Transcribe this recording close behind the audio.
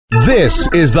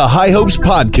This is the High Hopes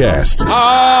Podcast.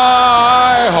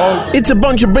 High Hopes. It's a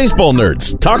bunch of baseball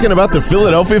nerds talking about the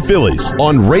Philadelphia Phillies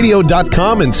on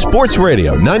radio.com and Sports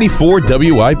Radio 94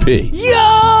 WIP.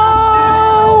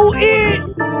 Yo! It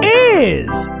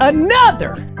is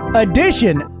another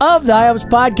edition of the High Hopes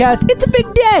Podcast. It's a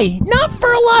big day. Not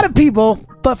for a lot of people,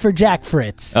 but for Jack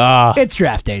Fritz. It's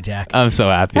draft day, Jack. I'm so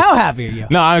happy. How happy are you?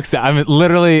 No, I'm excited. I'm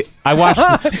literally, I watched.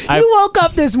 You woke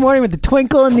up this morning with the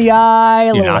twinkle in the eye.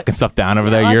 You're knocking stuff down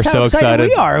over there. You're That's so how excited.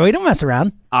 We are. We don't mess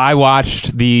around. I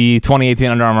watched the 2018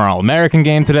 Under Armour All-American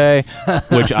game today,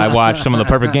 which I watched some of the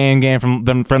perfect game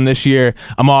from this year.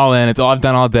 I'm all in. It's all I've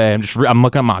done all day. I'm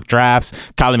looking at mock drafts.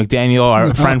 Kylie McDaniel,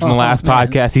 our friend from the last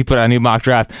podcast, he put out a new mock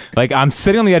draft. Like, I'm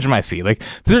sitting on the edge of my seat. Like,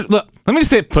 look, let me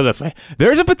just put it this way.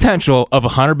 There's a potential of a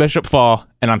Hunter Bishop fall,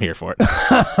 and I'm here for it.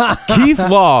 Keith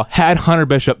Law had Hunter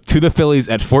Bishop to the Phillies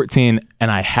at 14,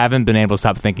 and I haven't been able to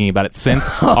stop thinking about it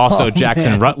since. Also,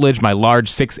 Jackson Rutledge, my large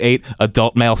 6'8"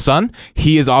 adult male son,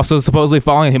 he is also supposedly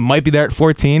falling. He might be there at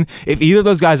 14. If either of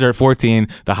those guys are at 14,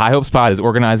 the High Hopes Pod is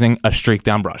organizing a streak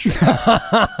down brush.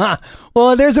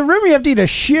 Well, there's a rumor you have to eat a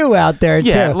shoe out there, too.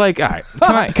 Yeah, like, all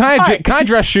right. Can I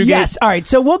address Shoegate? Yes, all right.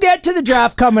 So we'll get to the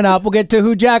draft coming up. We'll get to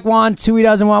who Jack wants, who he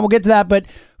doesn't want. We'll get to that.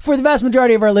 But for the vast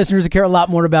majority of our listeners who care a lot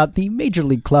more about the Major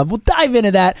League Club, we'll dive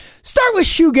into that. Start with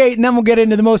Shoegate, and then we'll get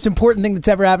into the most important thing that's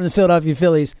ever happened to the Philadelphia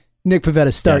Phillies. Nick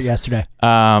Pivetta's start yesterday.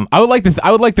 I would like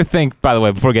to think, by the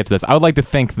way, before we get to this, I would like to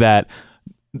think that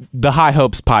the High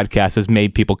Hopes Podcast has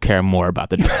made people care more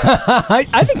about the draft.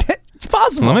 I think that it's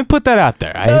possible. Let me put that out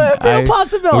there. It's a real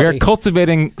possibility. We are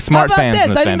cultivating smart fans in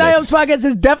this I think the High Hopes Podcast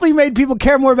has definitely made people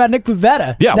care more about Nick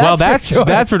Pivetta. Yeah,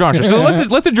 that's for darn sure. So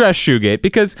let's address Shoegate,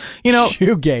 because,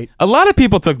 Shoegate. A lot of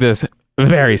people took this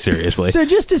very seriously. So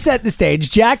just to set the stage,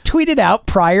 Jack tweeted out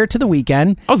prior to the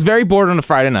weekend, I was very bored on a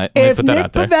Friday night. If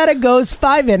Nick Pivetta goes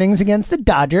 5 innings against the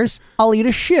Dodgers, I'll eat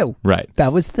a shoe. Right.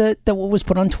 That was what was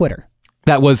put on Twitter.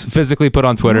 That was physically put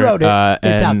on Twitter. You wrote it.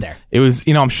 It's out there. It was,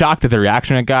 I'm shocked at the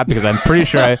reaction it got, because I'm pretty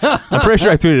sure I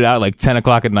tweeted it out like 10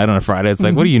 o'clock at night on a Friday. It's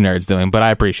like, what are you nerds doing? But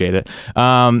I appreciate it.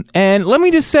 And let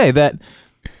me just say that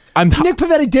Nick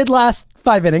Pivetta did last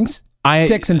 5 innings.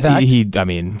 6, in fact.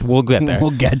 We'll get there.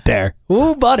 We'll get there.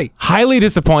 Ooh, buddy. Highly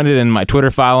disappointed in my Twitter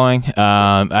following.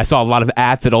 I saw a lot of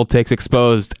 @s at Old Takes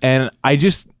Exposed, and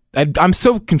I'm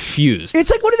so confused. It's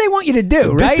like, what do they want you to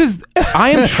do, right? I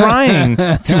am trying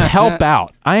to help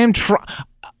out.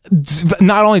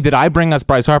 Not only did I bring us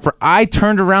Bryce Harper, I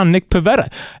turned around Nick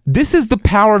Pivetta. This is the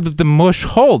power that the mush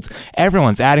holds.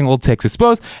 Everyone's adding Old Takes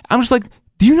Exposed. I'm just like,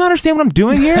 do you not understand what I'm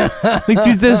doing here? Like,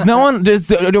 there's no one.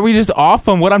 Are we just off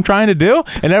on what I'm trying to do?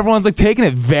 And everyone's like taking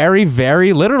it very,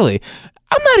 very literally.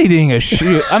 I'm not eating a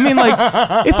shoe. I mean, like,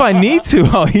 if I need to,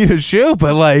 I'll eat a shoe.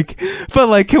 But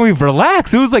can we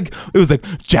relax? It was like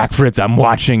Jack Fritz, I'm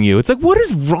watching you. It's like, what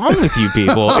is wrong with you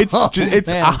people? It's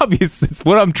obvious. It's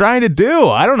what I'm trying to do.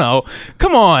 I don't know.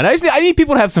 Come on. I need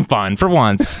people to have some fun for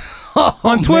once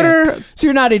on Twitter. Man. So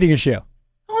you're not eating a shoe?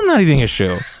 I'm not eating a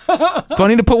shoe. Do I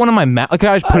need to put one in my mouth? Like,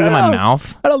 I just put it in my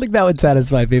mouth? I don't think that would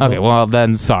satisfy people. Okay, well,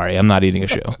 then, sorry. I'm not eating a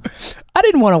shoe. I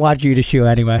didn't want to watch you eat a shoe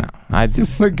anyway. No,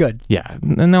 we're good. Yeah,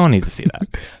 no one needs to see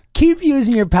that. Keep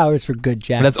using your powers for good,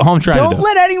 Jack. That's all I'm trying to do. Don't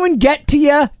let anyone get to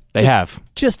you. They have.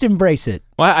 Just embrace it.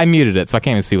 Well, I muted it, so I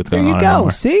can't even see what's going on. There you go.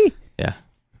 Anymore. See? Yeah.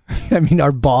 I mean,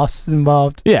 our boss is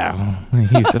involved. Yeah,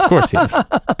 of course he is.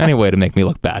 Any way to make me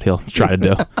look bad, he'll try to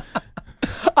do. All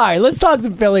right, let's talk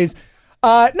some Phillies.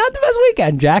 Not the best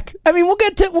weekend, Jack. I mean, we'll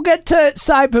get to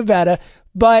Cy Pivetta,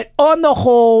 but on the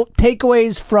whole,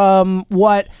 takeaways from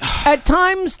what at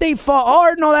times they fought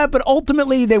hard and all that, but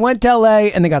ultimately they went to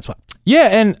LA and they got swept. Yeah,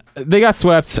 and they got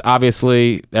swept.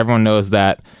 Obviously, everyone knows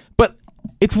that. But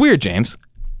it's weird, James.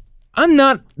 I'm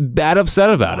not that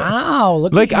upset about it. Wow,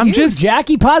 look like, at I'm you, just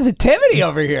Jackie positivity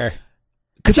over here.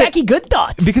 Jackie Good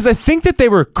Thoughts. Because I think that they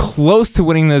were close to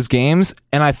winning those games,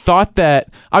 and I thought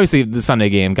that obviously the Sunday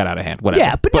game got out of hand. Whatever.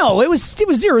 Yeah, but no, it was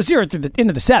 0-0 through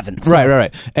into the 7th. So.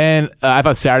 Right. And I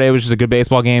thought Saturday was just a good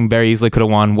baseball game. Very easily could have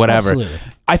won. Whatever. Absolutely.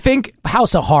 I think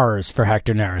House of Horrors for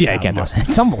Hector Neris. Yeah, you can't do it.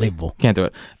 It's unbelievable. Can't do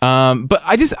it. But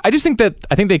I just think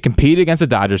they compete against the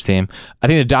Dodgers team. I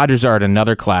think the Dodgers are at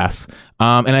another class,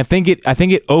 and I think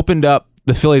it opened up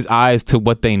the Phillies' eyes to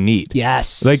what they need.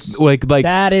 Yes. Like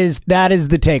that is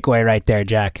the takeaway right there,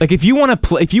 Jack. Like, if you want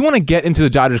to get into the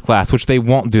Dodgers class, which they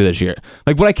won't do this year.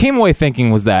 Like, what I came away thinking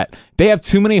was that they have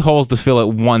too many holes to fill at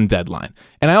one deadline.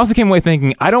 And I also came away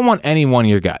thinking, I don't want any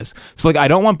one-year guys. So, like, I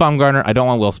don't want Bumgarner, I don't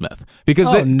want Will Smith. Because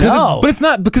it's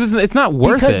not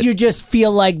worth it. Because you just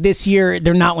feel like this year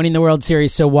they're not winning the World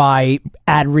Series, so why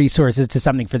add resources to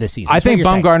something for this season? I think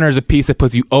Bumgarner is a piece that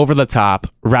puts you over the top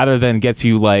rather than gets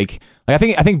you like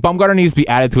Like, I think Bumgarner needs to be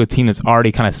added to a team that's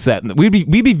already kind of set. We'd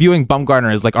be viewing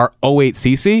Bumgarner as like our 08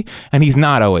 CC, and he's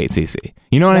not 08 CC.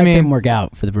 You know what I mean? That didn't work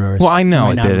out for the Brewers. Well, I know it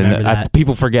You might not did, remember and that.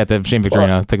 people forget that Shane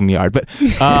Victorino took him a yard. But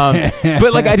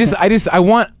like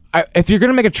if you're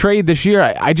gonna make a trade this year,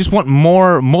 I just want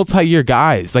more multi-year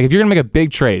guys. Like if you're gonna make a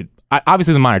big trade,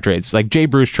 obviously the minor trades, like Jay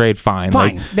Bruce trade, fine.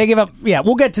 Fine. Like, They give up. Yeah,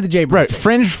 we'll get to the Jay Bruce.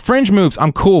 right? Fringe moves,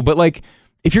 I'm cool, but like.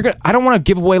 If you're gonna, I don't want to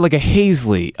give away like a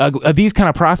Hazley, these kind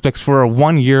of prospects for a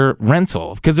 1-year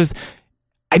rental because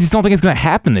I just don't think it's gonna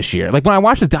happen this year. Like when I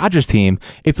watch the Dodgers team,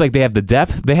 it's like they have the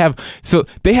depth, they have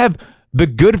the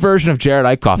good version of Jared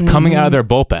Eichhoff coming out of their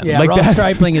bullpen. Yeah, like Ross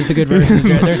Stripling is the good version of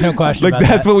Jared. There's no question like about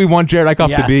that's that. what we want Jared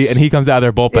Eichhoff to be, and he comes out of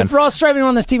their bullpen. If Ross Stripling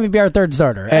on this team, he'd be our third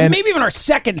starter. And maybe even our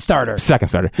second starter. Second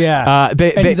starter. Yeah.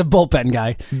 And he's a bullpen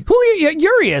guy. Julio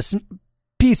Urias,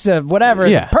 piece of whatever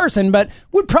as a person, but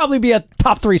would probably be a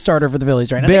top 3 starter for the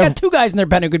Phillies right now. They got 2 guys in their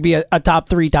pen who could be a top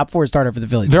 3, top 4 starter for the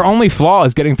Phillies. Their only flaw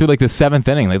is getting through like the 7th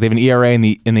inning. Like they have an ERA in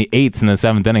the 8s in the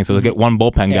 7th inning, so they'll get one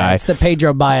bullpen guy. It's the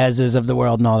Pedro Baez's of the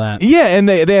world and all that. Yeah, and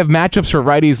they have matchups for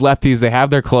righties, lefties. They have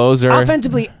their closer.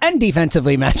 Offensively and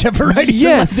defensively matchup for righties.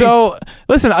 Yeah, and lefties. so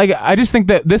listen, I just think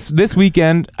that this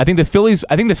weekend, I think the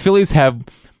Phillies have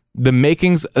the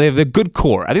makings. They have a good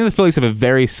core. I think the Phillies have a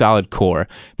very solid core.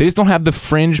 They just don't have the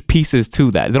fringe pieces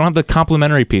to that. They don't have the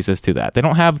complementary pieces to that. They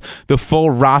don't have the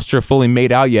full roster fully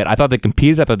made out yet. I thought they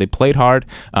competed. I thought they played hard.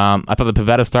 I thought the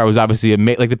Pivetta start was obviously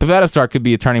like the Pivetta start could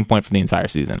be a turning point for the entire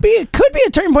season. It could be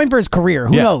a turning point for his career.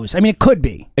 Who knows? I mean, it could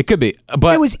be. It could be,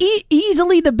 but it was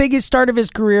easily the biggest start of his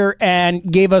career and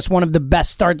gave us one of the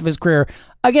best starts of his career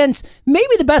against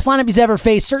maybe the best lineup he's ever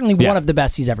faced. Certainly one of the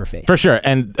best he's ever faced. For sure.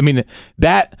 And I mean,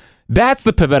 that's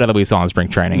the Pivetta that we saw in spring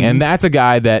training. And that's a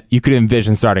guy that you could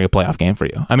envision starting a playoff game for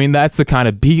you. I mean, that's the kind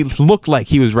of, he looked like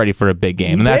he was ready for a big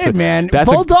game. Man.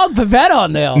 Bulldog Pivetta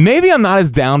on the hill. Maybe I'm not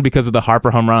as down because of the Harper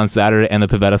home run on Saturday and the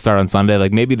Pivetta start on Sunday.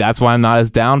 Like maybe that's why I'm not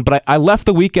as down. But I left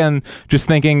the weekend just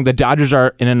thinking the Dodgers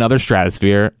are in another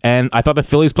stratosphere. And I thought the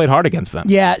Phillies played hard against them.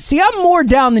 Yeah. See, I'm more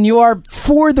down than you are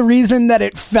for the reason that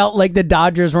it felt like the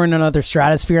Dodgers were in another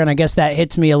stratosphere. And I guess that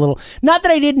hits me a little, not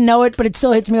that I didn't know it, but it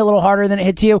still hits me a little harder than it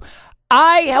hits you.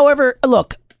 However,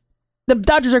 look, the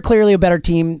Dodgers are clearly a better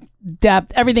team,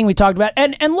 depth, everything we talked about.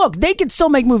 And look, they could still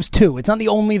make moves too. It's not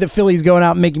the Phillies going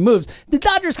out and making moves. The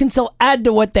Dodgers can still add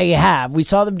to what they have. We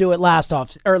saw them do it last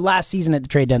season at the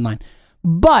trade deadline.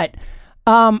 But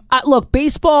look,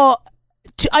 baseball,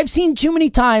 I've seen too many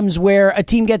times where a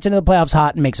team gets into the playoffs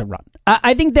hot and makes a run.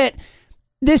 I think that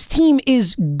this team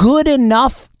is good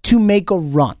enough to make a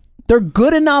run. They're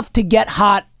good enough to get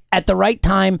hot at the right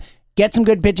time, get some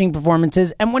good pitching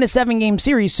performances, and win a 7-game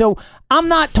series. So I'm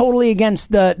not totally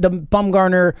against the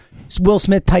Bumgarner, Will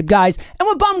Smith type guys. And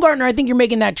with Bumgarner, I think you're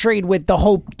making that trade with the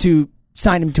hope to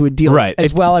sign him to a deal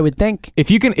as well, I would think.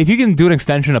 If you can do an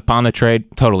extension upon the trade,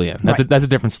 totally in. That's a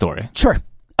different story. Sure.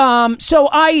 So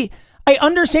I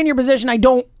understand your position. I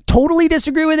don't totally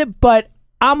disagree with it, but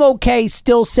I'm okay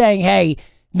still saying, hey,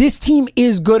 this team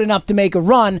is good enough to make a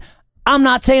run. I'm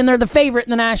not saying they're the favorite in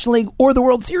the National League or the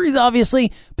World Series,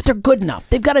 obviously, but they're good enough.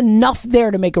 They've got enough there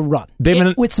to make a run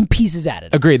with some pieces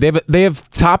added. Agreed. They have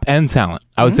top-end talent.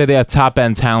 I would say they have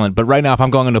top-end talent, but right now, if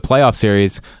I'm going into a playoff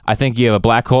series, I think you have a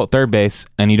black hole at third base,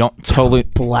 and you don't totally...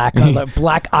 Black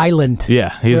Island.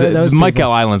 Yeah.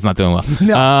 Michael Island's not doing well.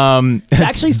 No. It's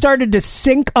actually started to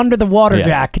sink under the water, yes.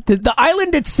 Jack. The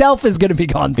island itself is going to be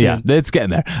gone soon. Yeah, it's getting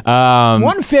there.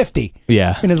 150.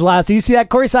 Yeah. In his last... You see that?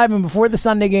 Corey Seidman, before the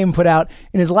Sunday game, put out,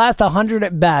 in his last 100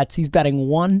 at-bats, he's batting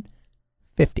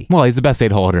 150. Well, he's the best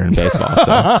 8-hole hitter in baseball.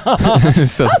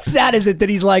 So. How sad is it that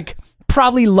he's like...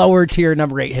 probably lower tier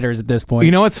number 8 hitters at this point.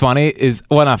 You know what's funny is,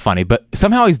 well, not funny, but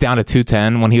somehow he's down to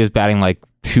 210 when he was batting like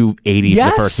 280 for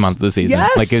the first month of the season. Yes.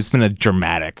 Like it's been a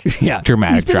dramatic He's been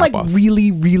drop like off.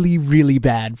 really, really, really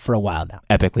bad for a while now.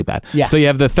 Epically bad. Yeah. So you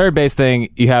have the third base thing.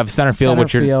 You have center field,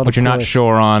 which you're not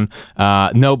sure on.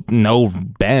 No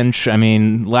bench. I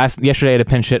mean, yesterday I had a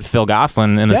pinch hit Phil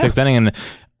Gosselin in the 6th inning, and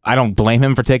I don't blame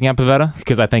him for taking out Pivetta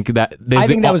because I think that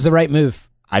was the right move.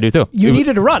 I do too. You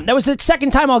needed a run. That was the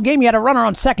second time all game you had a runner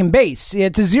on second base.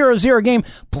 It's a 0-0 game.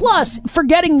 Plus,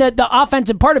 forgetting the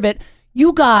offensive part of it,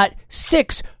 you got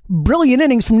 6 brilliant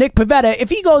innings from Nick Pivetta. If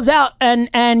he goes out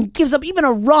and gives up even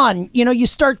a run, you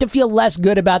start to feel less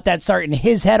good about that start in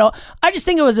his head. I just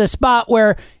think it was a spot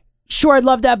where, sure, I'd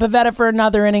love to have Pivetta for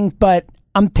another inning, but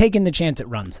I'm taking the chance it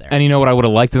runs there. And you know what I would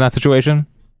have liked in that situation?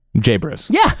 Jay Bruce.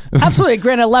 Yeah, absolutely.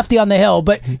 Granted, lefty on the hill,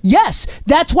 but yes,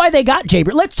 that's why they got Jay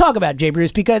Bruce. Let's talk about Jay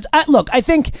Bruce because, I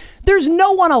think there's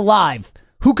no one alive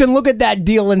who can look at that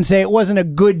deal and say it wasn't a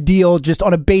good deal just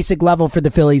on a basic level for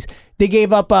the Phillies. They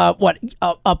gave up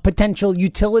a potential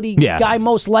utility guy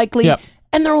most likely. Yep.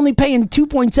 And they're only paying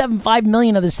 $2.75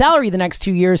 million of the salary the next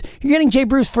 2 years. You're getting Jay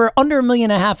Bruce for under $1.5 million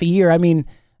a year. I mean,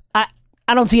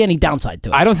 I don't see any downside to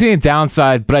it. I don't see any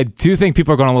downside, but I do think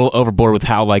people are going a little overboard with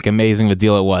how amazing of a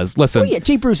deal it was. Listen,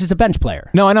 Jay Bruce is a bench player.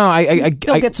 No, I know.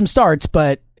 He'll get some starts,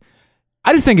 but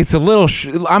I just think it's a little.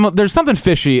 There's something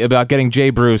fishy about getting Jay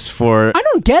Bruce for. I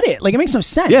don't get it. It makes no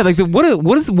sense. Yeah,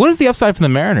 what is the upside from the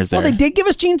Mariners there? Well, they did give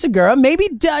us Gene Segura. Maybe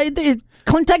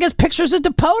Clinton has pictures of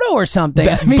DePoto or something.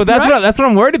 But that's what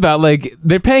I'm worried about.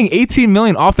 They're paying $18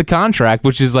 million off the contract,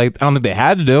 which is I don't think they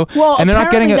had to do. Well, and they're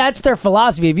not getting that's their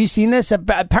philosophy. Have you seen this?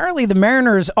 Apparently, the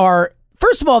Mariners are.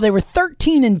 First of all, they were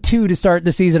 13-2 to start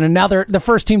the season, and now they're the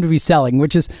first team to be selling,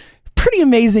 which is pretty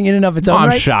amazing in and of its own.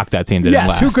 I'm shocked that team didn't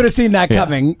last. Who could have seen that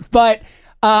coming? But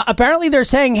apparently, they're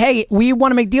saying, "Hey, we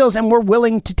want to make deals, and we're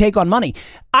willing to take on money."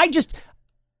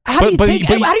 How do you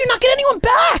not get anyone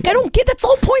back? I don't get. That's the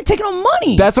whole point, taking on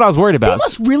money. That's what I was worried about. They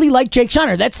must really like Jake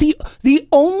Shiner. That's the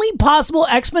only possible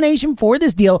explanation for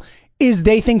this deal is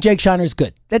they think Jake Shiner's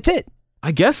good. That's it.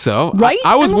 I guess so. Right?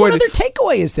 I was worried. What other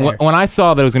takeaway is there? When I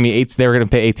saw that it was going to be they were going to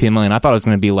pay $18 million, I thought it was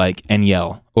going to be like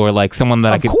Enyel or someone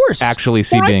that I could actually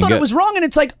see being good. I thought it was wrong, and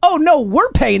it's oh no, we're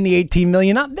paying the $18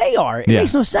 million, not they are. It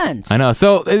makes no sense. I know.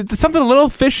 So it's something a little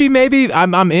fishy. Maybe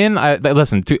I'm in.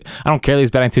 Listen, I don't care that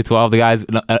he's batting 212. The guy's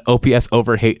OPS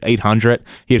over 800.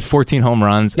 He had 14 home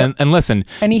runs, and listen,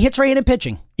 and he hits right-handed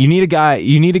pitching. You need a guy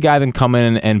that can come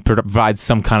in and provide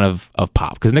some kind of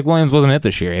pop, because Nick Williams wasn't it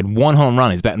this year. He had 1 home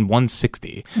run. He's batting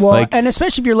 160. Well, and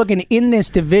especially if you're looking in this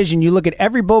division, you look at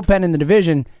every bullpen in the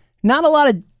division. Not a lot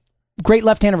of great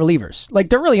left-handed relievers.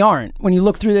 There really aren't when you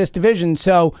look through this division.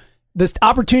 So this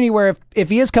opportunity where if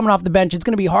he is coming off the bench, it's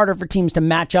going to be harder for teams to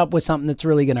match up with something that's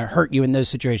really going to hurt you in those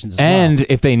situations and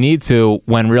if they need to,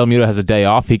 when Real Muto has a day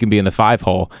off, he can be in the 5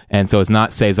 hole, and so it's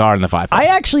not Cesar in the 5 hole.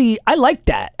 I like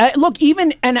that.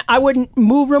 And I wouldn't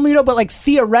move Real Muto, but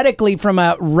theoretically from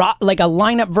a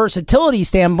lineup versatility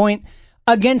standpoint,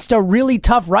 against a really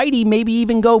tough righty, maybe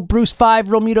even go Bruce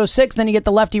 5, Real Muto 6, then you get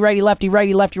the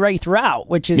lefty-righty throughout,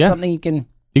 which is something you can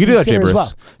do that, Jay Bruce.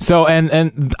 Well. So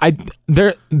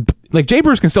Jay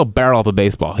Bruce can still barrel up a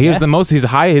baseball. He has his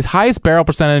highest barrel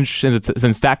percentage since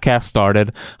StatCast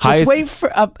started. Just wait for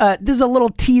this is a little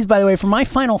tease, by the way, for my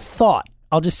final thought.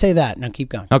 I'll just say that. Now keep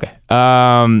going. Okay.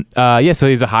 So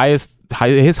he's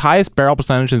his highest barrel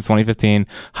percentage since 2015,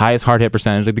 highest hard hit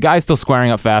percentage. The guy's still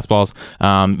squaring up fastballs.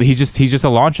 He's just a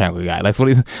launch angle guy. That's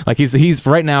what he's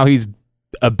right now. He's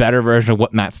a better version of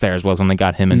what Matt Stairs was when they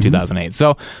got him in 2008.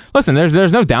 So listen,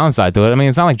 there's no downside to it. I mean,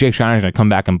 it's not like Jake Shiner's going to come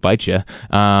back and bite you.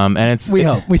 And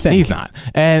we think he's not.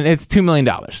 And it's $2 million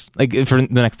for the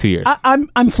next 2 years.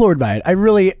 I'm floored by it.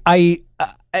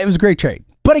 It was a great trade.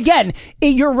 But again,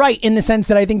 you're right in the sense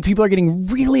that I think people are getting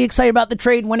really excited about the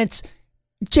trade when it's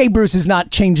Jay Bruce is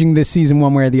not changing this season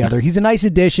one way or the other. He's a nice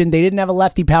addition. They didn't have a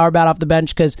lefty power bat off the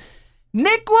bench because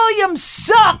Nick Williams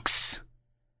sucks.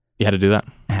 You had to do that?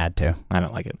 I had to. I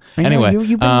don't like it. Anyway,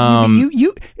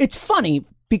 it's funny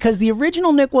because the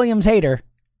original Nick Williams hater,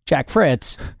 Jack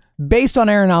Fritz, based on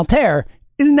Aaron Altair,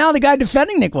 is now the guy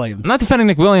defending Nick Williams. I'm not defending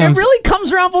Nick Williams. It really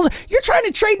comes around full. You're trying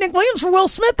to trade Nick Williams for Will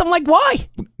Smith. I'm like, why?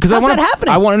 Because how's that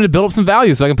happening? I want him to build up some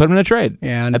value so I can put him in a trade.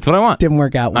 Yeah, that's what I want. Didn't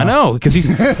work out well. I know, because he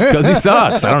sucks.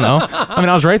 I don't know. I mean,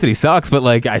 I was right that he sucks, but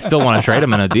I still want to trade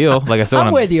him in a deal.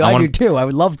 I'm with you. I do too. I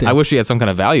would love to. I wish he had some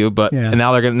kind of value, but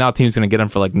now team's gonna get him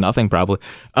for nothing probably.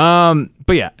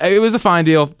 But yeah, it was a fine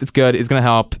deal. It's good. It's gonna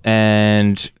help,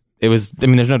 and it was. I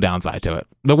mean, there's no downside to it.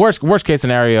 The worst case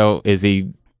scenario is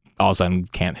he all of a sudden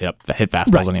can't hit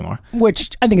fastballs anymore. Which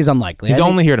I think is unlikely. He's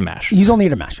only here to mash. He's only here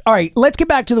to mash. All right, let's get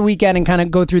back to the weekend and kind of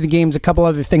go through the games. A couple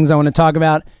other things I want to talk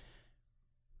about.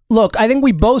 Look, I think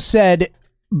we both said,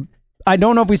 I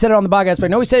don't know if we said it on the podcast, but I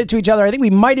know we said it to each other. I think we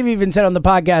might have even said on the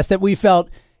podcast that we felt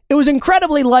it was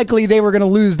incredibly likely they were going to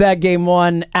lose that game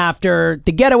one after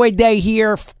the getaway day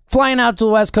here, flying out to the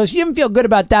West Coast. You didn't feel good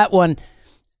about that one.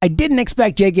 I didn't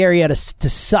expect Jake Arrieta to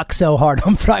suck so hard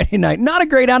on Friday night. Not a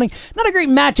great outing, not a great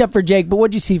matchup for Jake, but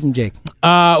what'd you see from Jake?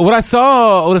 What I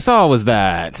saw was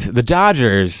that the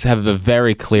Dodgers have a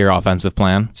very clear offensive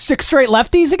plan. 6 straight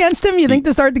lefties against him, you think,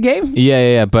 to start the game?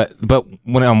 Yeah. But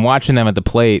when I'm watching them at the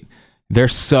plate, they're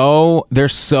so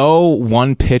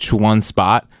one pitch, one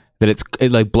spot that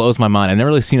it blows my mind. I've never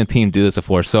really seen a team do this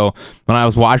before. So when I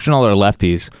was watching all their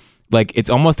lefties, it's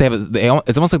almost like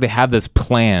they have this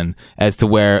plan as to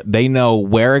where they know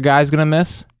where a guy's gonna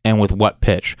miss and with what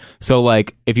pitch. So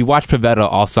if you watch Pivetta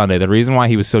all Sunday, the reason why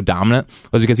he was so dominant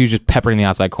was because he was just peppering the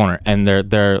outside corner, and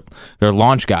their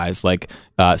launch guys like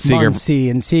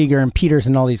Seager and Peters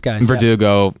and all these guys,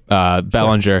 Verdugo,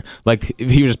 Bellinger, like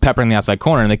he was just peppering the outside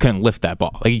corner, and they couldn't lift that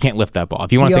ball. Like you can't lift that ball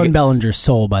if you want to take Bellinger's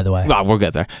soul, by the way. Well, we'll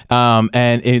get there.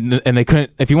 And they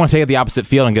couldn't. If you want to take it the opposite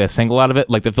field and get a single out of it,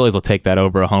 like the Phillies will take that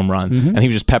over a home run, and he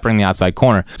was just peppering the outside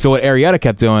corner. So what Arrieta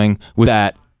kept doing was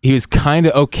that he was kind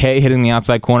of okay hitting the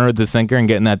outside corner with the sinker and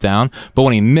getting that down, but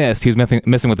when he missed, he was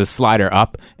missing with his slider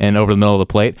up and over the middle of the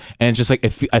plate, and it's just like it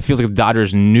feels like the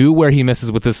Dodgers knew where he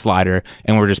misses with his slider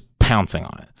and were just pouncing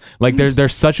on it. Like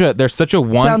there's such a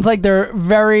one. Sounds like they're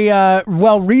very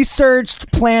well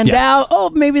researched, planned out. Oh,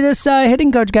 maybe this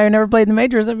hitting coach guy who never played in the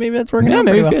majors, maybe that's working. Yeah,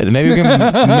 maybe he's good. Maybe we can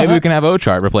have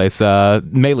Ochart replace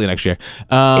Matley next year.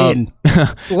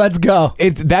 Let's go.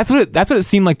 That's what it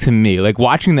seemed like to me. Like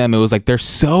watching them, it was like they're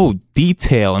so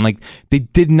detailed and like they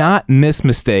did not miss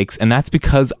mistakes, and that's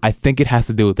because I think it has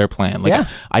to do with their plan. Like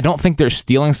I don't think they're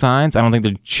stealing signs. I don't think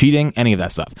they're cheating. Any of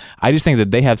that stuff. I just think that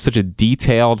they have such a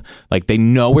detailed. Like they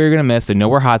know where you're going to miss. They know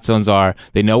where hot zones are.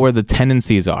 They know where the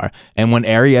tendencies are. And when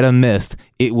Arrieta missed,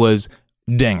 it was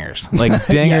dingers. Like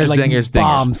dingers, like dingers,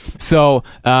 bombs. Dingers. So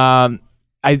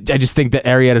I just think that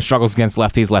Arrieta struggles against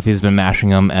lefties. Lefties have been mashing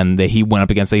him, and he went up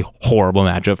against a horrible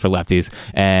matchup for lefties.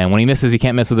 And when he misses, he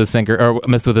can't miss with his sinker or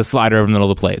miss with his slider over the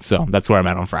middle of the plate. So that's where I'm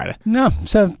at on Friday. No,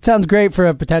 so sounds great for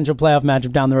a potential playoff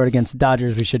matchup down the road against the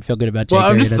Dodgers. We should feel good about Jake.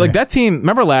 Well, I'm just Arrieta like there. that team.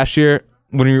 Remember last year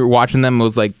when you were watching them, it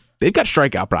was like they've got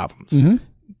strikeout problems. Mm-hmm.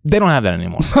 They don't have that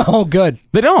anymore. Oh, good.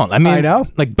 They don't. I mean, I know.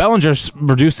 Like Bellinger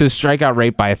reduced his strikeout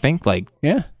rate by I think like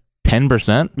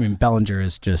 10%. I mean, Bellinger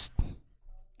is just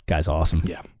guy's awesome.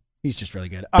 Yeah. He's just really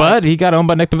good. But he got owned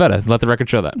by Nick Pivetta. Let the record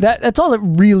show that. That's all that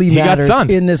really matters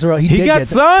in this world. He did got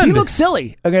sunned. He looked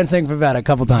silly against Nick Pivetta a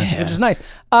couple times, which is nice.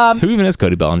 Who even is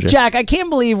Cody Bellinger? Jack, I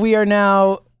can't believe we are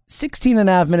now 16 and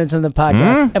a half minutes in the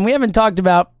podcast, and we haven't talked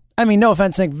about, I mean, no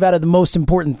offense to Nick Pivetta, the most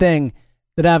important thing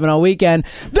that happened all weekend.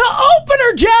 The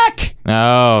opener, Jack!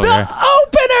 Oh. The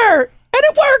opener! And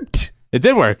it worked! It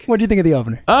did work. What do you think of the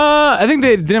opener? I think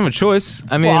they didn't have a choice.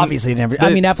 I mean, well, obviously,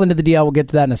 Eflin did the DL. We'll get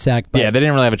to that in a sec. But. Yeah, they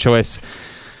didn't really have a choice.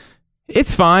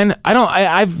 It's fine. I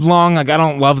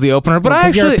don't love the opener, but I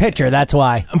actually, you're a pitcher, that's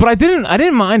why. But I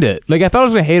didn't mind it. Like I thought I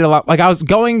was gonna hate it a lot. Like I was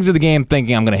going to the game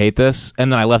thinking I'm gonna hate this,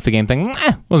 and then I left the game thinking,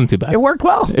 wasn't too bad. It worked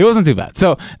well. It wasn't too bad.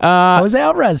 So Jose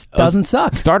Alvarez doesn't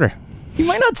suck. Starter. He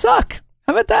might not suck.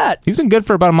 How about that? He's been good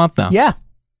for about a month now. Yeah.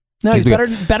 No, he's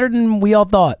better than we all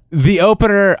thought. The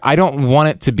opener, I don't want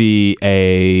it to be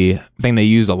a thing they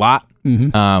use a lot.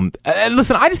 Mm-hmm.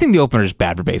 Listen, I just think the opener is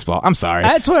bad for baseball. I'm sorry.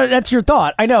 That's your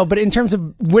thought. I know, but in terms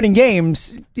of winning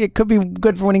games, it could be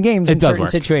good for winning games in certain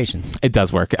situations. It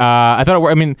does work. I thought it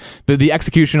worked. I mean, the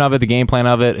execution of it, the game plan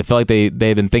of it, it felt like they've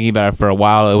been thinking about it for a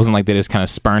while. It wasn't like they just kind of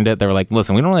spurned it. They were like,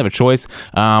 listen, we don't really have a choice.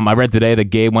 I read today that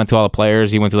Gabe went to all the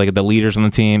players. He went to like the leaders on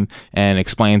the team and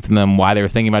explained to them why they were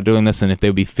thinking about doing this and if they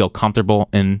would feel comfortable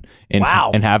in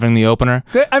having the opener.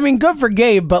 Good. I mean, good for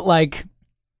Gabe, but like,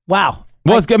 wow.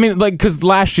 Well, because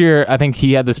last year, I think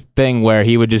he had this thing where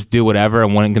he would just do whatever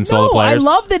and wouldn't console the players. I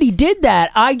love that he did that.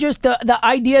 I just, the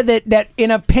idea that in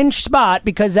a pinch spot,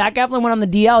 because Zach Eflin went on the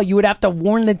DL, you would have to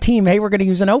warn the team, hey, we're going to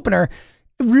use an opener.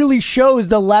 It really shows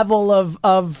the level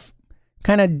of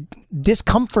kind of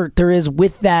discomfort there is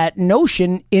with that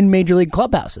notion in major league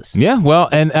clubhouses. Yeah, well,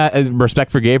 and respect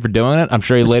for Gabe for doing it. I'm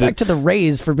sure he laid it. Respect to the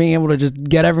Rays for being able to just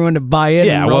get everyone to buy in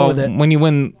and roll with it. When you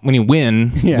win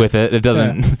with it, it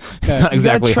doesn't. It's not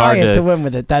exactly hard to win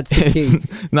with it. That's the key.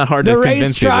 It's not hard to convince people. The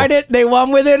Rays tried it. They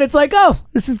won with it. It's like, oh,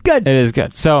 this is good. It is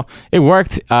good. So it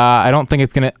worked. I don't think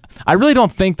it's gonna. I really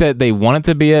don't think that they want it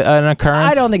to be an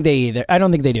occurrence. I don't think they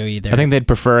do either. I think they'd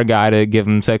prefer a guy to give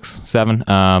them 6, 7.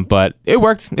 But it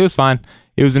worked. It was fine.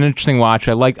 It was an interesting watch.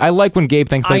 I like when Gabe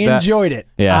thinks like that. I enjoyed it.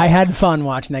 Yeah. I had fun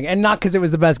watching that, and not because it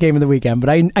was the best game of the weekend, but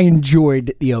I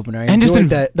enjoyed the opener. I enjoyed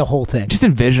the whole thing. Just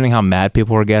envisioning how mad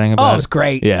people were getting about it. Oh, it was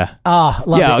great. Yeah.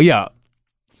 Love it.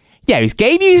 Yeah, is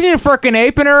Gabe using a freaking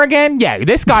opener again? Yeah,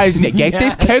 this guy's get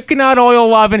this coconut oil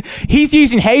loving. He's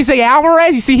using Jose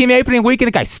Alvarez. You see him opening weekend.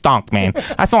 The guy stunk, man.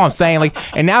 That's all I'm saying. Like,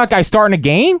 and now the guy's starting a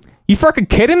game. You freaking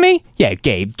kidding me? Yeah,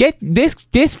 Gabe, get this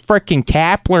freaking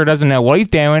Kapler doesn't know what he's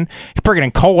doing. He's bringing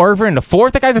in Cole Irvin in the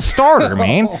 4th. That guy's a starter,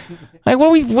 man. Like,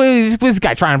 what is this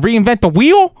guy trying to reinvent the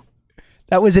wheel?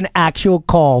 That was an actual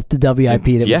call to WIP that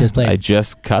we just played. I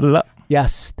just cut it up.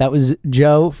 Yes, that was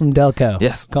Joe from Delco.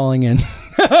 Yes. Calling in.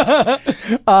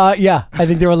 Yeah, I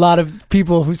think there were a lot of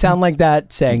people who sound like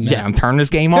that saying that. Yeah, I'm turning this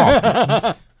game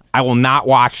off. I will not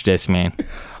watch this, man.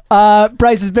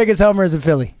 Bryce's biggest homer is a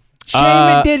Philly.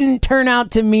 Shame it didn't turn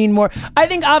out to mean more. I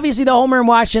think obviously the homer in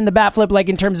Washington, the bat flip, like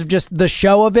in terms of just the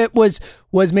show of it was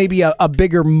maybe a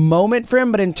bigger moment for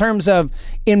him. But in terms of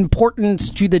importance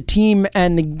to the team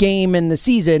and the game and the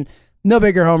season, no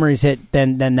bigger homer he's hit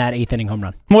than that 8th inning home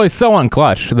run. Well, he's so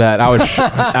unclutch that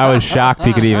I was shocked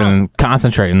he could even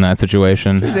concentrate in that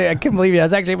situation. I couldn't believe he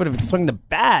was actually able to swing the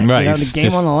bat. Right, the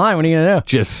game on the line. What are you gonna do?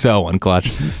 Just so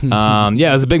unclutch. Yeah,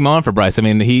 it was a big moment for Bryce. I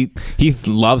mean, he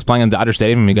loves playing in Dodger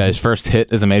Stadium. He got his first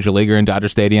hit as a major leaguer in Dodger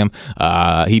Stadium.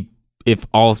 If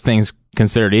all things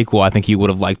considered equal, I think he would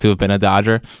have liked to have been a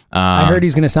Dodger. I heard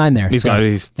he's going to sign there. Was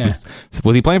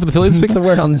he playing for the Phillies? That's the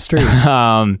word on the street.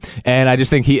 And I just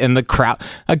think and the crowd,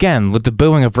 again, with the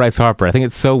booing of Bryce Harper, I think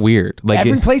it's so weird. Like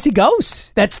every place he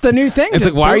goes, that's the new thing. It's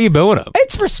like, why are you booing him?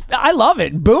 I love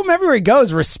it. Boo him everywhere he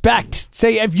goes. Respect.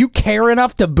 Say, if you care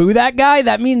enough to boo that guy,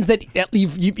 that means that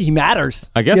he matters.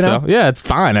 I guess so. Yeah, it's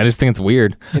fine. I just think it's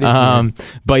weird. It is weird.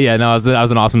 But yeah, no, that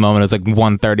was an awesome moment. It was like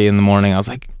 1:30 in the morning. I was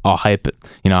like, all hype.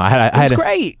 I had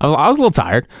great. I was a little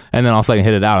tired, and then all of a sudden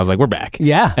hit it out. I was like, we're back.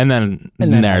 Yeah. And then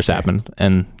theirs happened.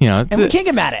 And, we can't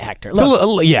get mad at Hector.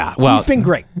 Look, he's been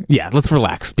great. Yeah, let's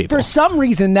relax, people. For some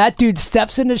reason, that dude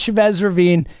steps into Chavez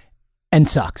Ravine and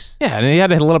sucks. Yeah, and he had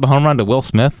to hit a little bit home run to Will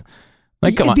Smith.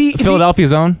 Like, come on,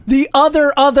 Philadelphia's own. The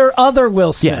other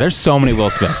Will Smith. Yeah, there's so many Will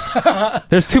Smiths.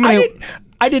 There's too many.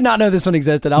 I did not know this one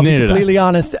existed. I'll be completely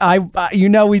honest.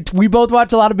 We both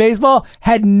watched a lot of baseball.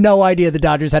 Had no idea the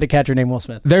Dodgers had a catcher named Will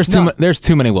Smith. There's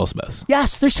too many Will Smiths.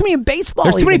 Yes, there's too many in baseball.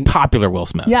 There's too many popular Will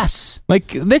Smiths. Yes, like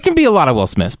there can be a lot of Will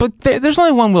Smiths, but there's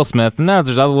only one Will Smith, and now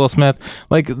there's other Will Smith.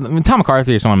 Like Tom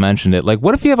McCarthy or someone mentioned it. Like,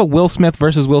 what if you have a Will Smith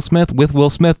versus Will Smith with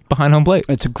Will Smith behind home plate?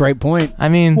 It's a great point. I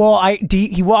mean, well,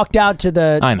 he walked out to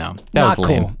the. I know that was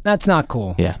lame. Cool. That's not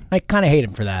cool. Yeah, I kind of hate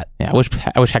him for that. Yeah,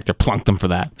 I wish Hector plunked him for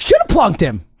that. Should have plunked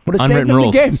him. Would have saved him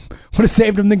the game. Would have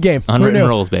saved him the game. Unwritten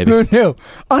rules, baby. Who knew?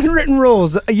 Unwritten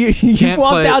rules. You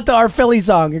walked out to our Philly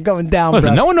song. You're going down,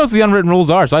 Listen, bro. No one knows what the unwritten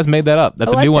rules are, so I just made that up.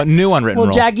 That's a new unwritten rule.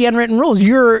 Well, Jackie, unwritten rules.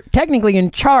 You're technically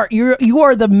in charge. You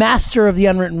are the master of the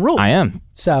unwritten rules. I am.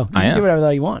 So you can do whatever the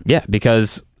hell you want. Yeah,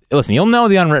 because, listen, you'll know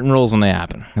the unwritten rules when they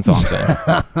happen. That's all I'm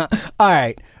saying. All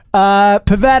right.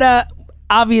 Pivetta.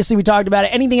 Obviously, we talked about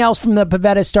it. Anything else from the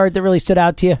Pivetta start that really stood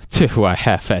out to you? Do I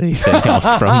have anything else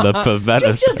from the Pivetta?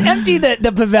 just empty the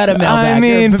Pivetta mailbag. I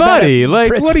mean, buddy,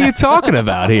 what are you talking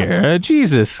about here?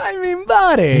 Jesus. I mean,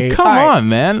 buddy. Come on,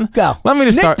 man. Go. Let me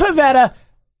just Nick Pivetta.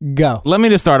 Go. Let me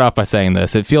just start off by saying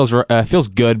this. It feels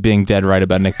good being dead right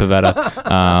about Nick Pivetta.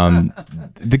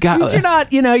 The guy. Because you're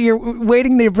not, you're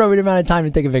waiting the appropriate amount of time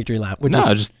to take a victory lap.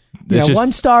 Just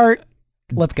one start.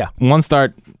 Let's go. One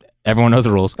start. Everyone knows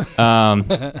the rules.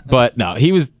 But no,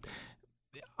 he was.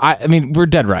 I mean, we're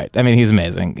dead right. I mean, he's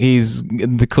amazing. He's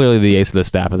clearly the ace of the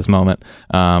staff at this moment.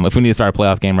 If we need to start a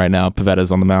playoff game right now,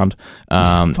 Pivetta's on the mound.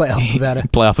 Playoff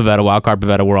Pivetta, wild card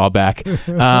Pivetta. We're all back.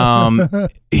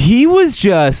 He was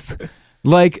just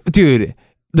like, dude.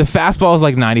 The fastball is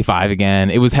like 95 again.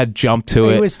 Had jumped to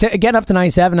it. It was again up to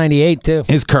 97, 98 too.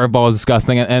 His curveball is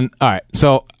disgusting. And all right,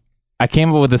 so I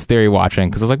came up with this theory watching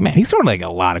because I was like, man, he's throwing like a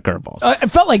lot of curveballs. It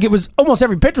felt like it was almost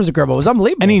every pitch was a curveball. It was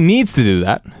unbelievable. And he needs to do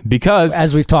that because,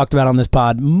 as we've talked about on this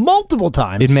pod multiple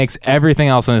times, it makes everything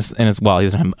else in his well, he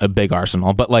doesn't have a big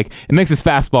arsenal, but like it makes his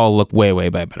fastball look way, way,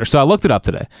 way better. So I looked it up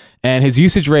today, and his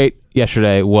usage rate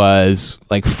yesterday was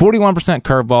like 41%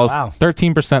 curveballs,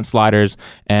 13% sliders,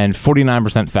 and 49%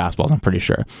 fastballs, I'm pretty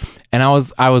sure. And I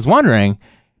was wondering,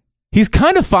 he's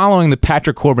kind of following the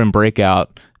Patrick Corbin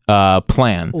breakout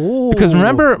plan. Ooh. Because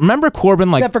remember Corbin,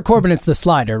 like, except for Corbin, it's the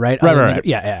slider, right? Right.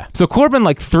 Yeah. So Corbin,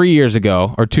 like 3 years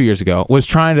ago or 2 years ago, was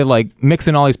trying to like mix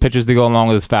in all these pitches to go along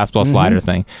with his fastball slider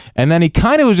thing, and then he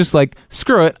kind of was just like,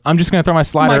 screw it, I'm just gonna throw my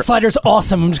slider. My slider's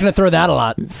awesome. I'm just gonna throw that a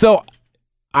lot. So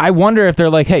I wonder if they're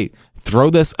like, hey,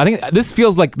 throw this. I think this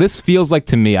feels like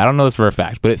to me, I don't know this for a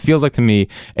fact, but it feels like to me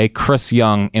a Chris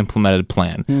Young implemented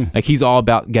plan. Like he's all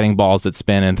about getting balls that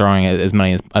spin and throwing it as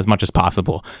much as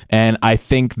possible. And I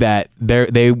think that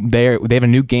they have a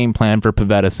new game plan for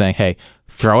Pivetta saying, hey,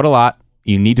 throw it a lot.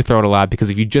 You need to throw it a lot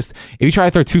because if you try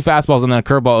to throw two fastballs and then a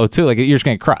curveball too, like you're just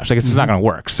gonna crush. Like it's just not gonna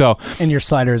work. So and your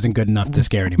slider isn't good enough to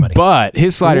scare anybody. But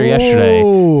his slider yesterday,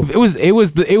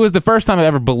 it was the first time I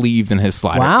ever believed in his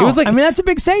slider. Wow. It was like, I mean, that's a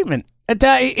big statement.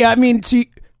 I mean, so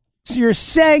you're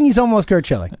saying he's almost Kurt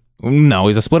Schilling? No,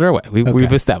 he's a splitter away.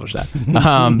 We've established that.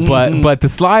 But the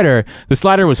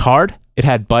slider was hard. It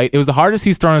had bite. It was the hardest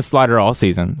he's thrown a slider all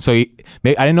season. So I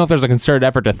didn't know if there was a concerted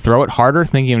effort to throw it harder,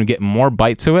 thinking he would get more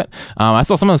bite to it. I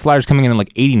saw some of the sliders coming in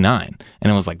like 89,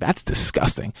 and it was like, that's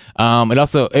disgusting.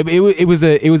 It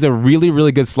was a really,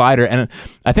 really good slider. And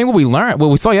I think what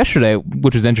we saw yesterday,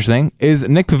 which was interesting, is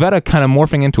Nick Pivetta kind of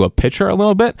morphing into a pitcher a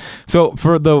little bit. So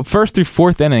for the first through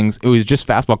fourth innings, it was just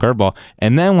fastball, curveball.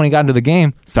 And then when he got into the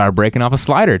game, started breaking off a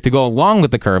slider to go along with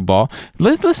the curveball.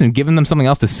 Listen, giving them something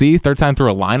else to see third time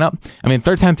through a lineup. I mean,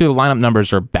 third time through the lineup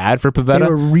numbers are bad for Pivetta. They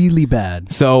were really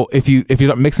bad. So if you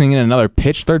start mixing in another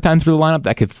pitch third time through the lineup,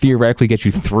 that could theoretically get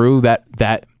you through that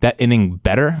inning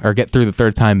better, or get through the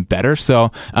third time better.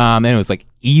 So and it was like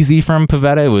easy from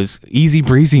Pivetta. It was easy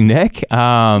breezy Nick.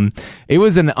 It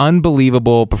was an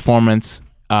unbelievable performance,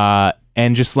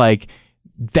 and just like,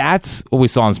 that's what we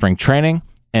saw in spring training.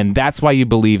 And that's why you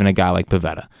believe in a guy like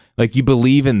Pivetta. Like, you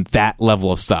believe in that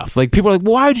level of stuff. Like, people are like,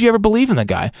 why would you ever believe in that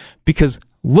guy? Because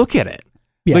look at it.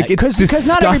 Yeah, like, it's because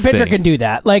not every pitcher can do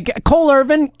that. Like, Cole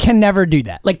Irvin can never do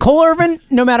that. Like, Cole Irvin,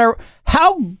 no matter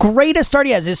how great a start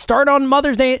he has, his start on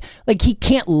Mother's Day, like, he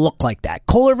can't look like that.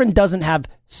 Cole Irvin doesn't have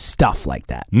stuff like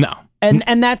that. No.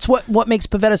 And that's what makes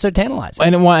Pivetta so tantalizing.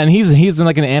 And he's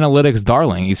like an analytics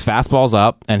darling. He's fastballs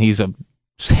up, and he's a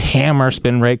hammer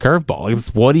spin rate curveball.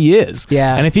 It's what he is.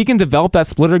 Yeah. And if he can develop that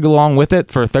splitter along with it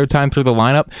for a third time through the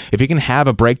lineup, if he can have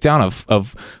a breakdown of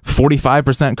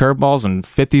 45% curveballs and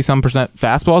 50-some%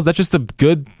 fastballs, that's just a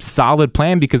good, solid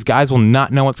plan, because guys will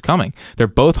not know what's coming. They're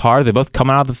both hard. They both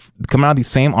coming out of the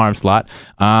same arm slot.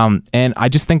 And I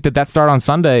just think that start on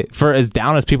Sunday, for as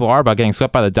down as people are about getting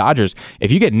swept by the Dodgers,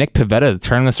 if you get Nick Pivetta to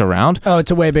turn this around, it's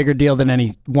a way bigger deal than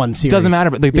any one series. Doesn't matter.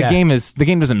 But like, the game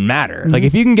doesn't matter. Mm-hmm. Like,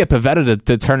 if you can get Pivetta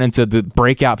to turn into the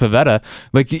breakout Pivetta,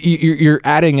 like, you're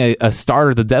adding a starter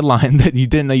at the deadline that you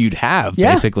didn't know you'd have,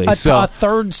 basically. A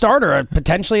third starter,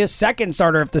 potentially a second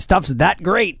starter if the stuff's that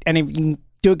great, and if you can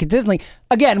do it consistently.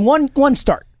 Again, one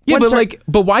start. Yeah, one but start.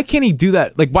 but why can't he do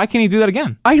that? Like, why can't he do that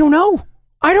again? I don't know.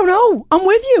 I'm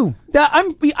with you.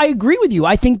 I agree with you.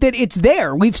 I think that it's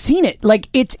there. We've seen it. Like,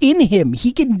 it's in him.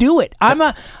 He can do it.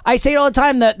 I say it all the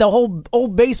time, that the whole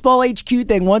old baseball HQ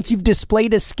thing, once you've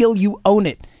displayed a skill, you own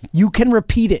it. You can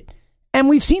repeat it. And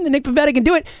we've seen that Nick Pivetta can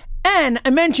do it. And I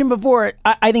mentioned before,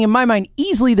 I think in my mind,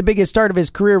 easily the biggest start of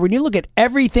his career. When you look at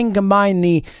everything combined,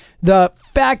 the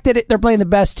fact that they're playing the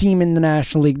best team in the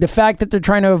National League, the fact that they're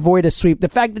trying to avoid a sweep, the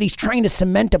fact that he's trying to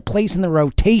cement a place in the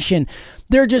rotation,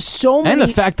 there are just so many. And the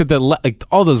fact that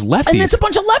all those lefties. And it's a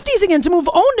bunch of lefties against him who've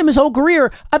owned him his whole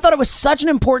career. I thought it was such an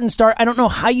important start. I don't know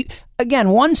how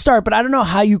one start, but I don't know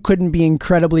how you couldn't be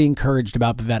incredibly encouraged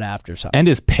about Pivetta after something. And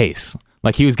his pace.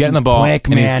 Like, he was getting the ball, quick,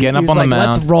 and he's getting up on the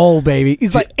mound. Let's roll, baby.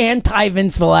 He's like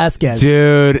anti-Vince Velasquez.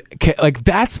 Dude, like,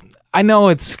 that's... I know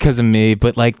it's because of me,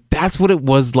 but like, that's what it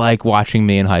was like watching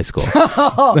me in high school.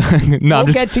 We'll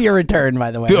get to your return,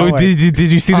 by the way. Did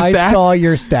you see the stats? I saw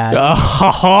your stats.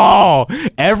 Oh,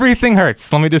 everything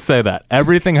hurts. Let me just say that.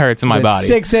 Everything hurts in my body.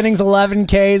 6 innings, 11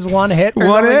 Ks, 1 hit.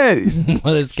 One hit.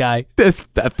 Well, this guy.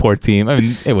 That poor team. I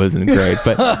mean, it wasn't great,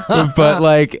 but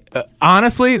like,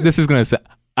 honestly, this is going to say,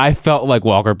 I felt like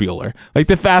Walker Buehler. Like,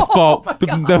 the fastball,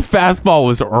 the fastball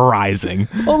was rising.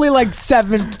 Only like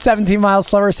 17 miles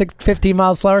slower, 15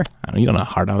 miles slower. You don't know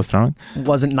how hard I was throwing. It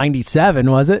wasn't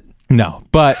 97, was it? No,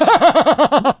 but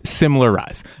similar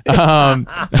rise. No,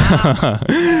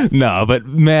 but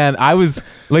man, I was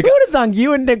like, who would have thought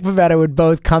you and Nick Pivetta would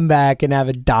both come back and have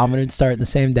a dominant start in the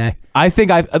same day? I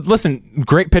think listen,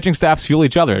 great pitching staffs fuel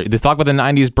each other. They talk about the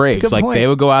 90s Braves. Like, they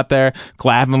would go out there,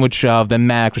 Glavine would shove, then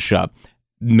Max would shove.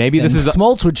 Maybe this is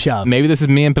Smoltz would shove. Maybe this is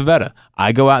me and Pivetta.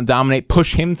 I go out and dominate,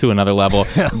 push him to another level,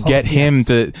 get him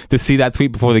to see that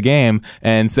tweet before the game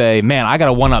and say, "Man, I got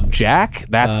to one up Jack."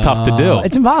 That's tough to do.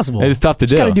 It's impossible. It's tough to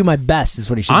do. Got to do my best. Is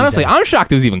what he should. Honestly, I'm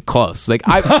shocked it was even close. Like,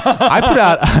 I put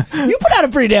out. You put out a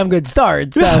pretty damn good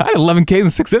start. So. I had 11 Ks in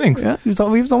 6 innings. Yeah, he was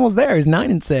almost there. He's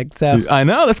 9-6. So I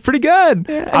know, that's pretty good.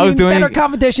 Yeah, I was doing better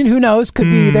competition. Who knows? Could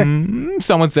be either.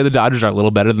 Someone said the Dodgers are a little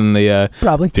better than the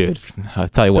probably. Dude, I'll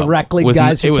tell you what. The rec league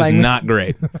guys. It was not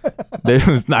great. It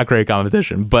was not great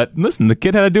competition. But listen, the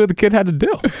kid had to do what the kid had to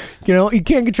do. You know, you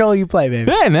can't control who you play, baby.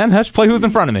 Hey, man, just play who's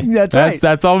in front of me. That's right.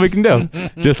 That's all we can do.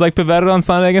 Just like Pivetta on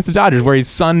Sunday against the Dodgers, where he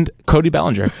sunned Cody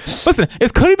Bellinger. Listen,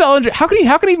 is Cody Bellinger? How can he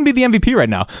even be the MVP right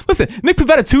now? Listen, Nick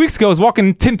Pivetta 2 weeks ago was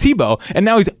walking Tim Tebow, and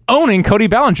now he's owning Cody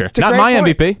Bellinger. Not my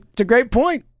point. MVP. It's a great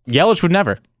point. Yelich would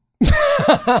never.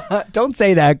 Don't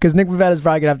say that, because Nick Pavetta's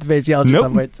probably gonna have to face Yelich at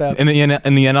some point. So in the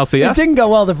NLCS, it didn't go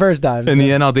well the first time. In the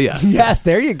NLDS, yes,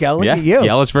 there you go. Look at you,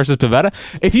 Yelich versus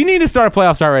Pivetta. If you need to start a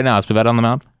playoff start right now, is Pivetta on the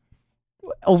mound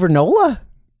over Nola?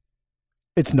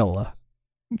 It's Nola.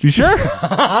 You sure?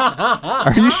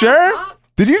 Are you sure?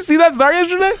 Did you see that start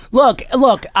yesterday? Look,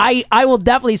 I will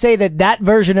definitely say that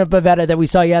version of Pivetta that we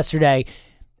saw yesterday,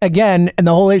 again, and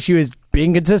the whole issue is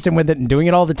being consistent with it and doing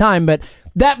it all the time, but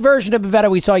that version of Pivetta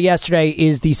we saw yesterday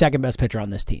is the second best pitcher on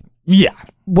this team. Yeah.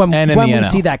 When we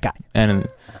see that guy. And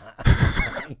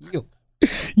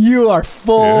You are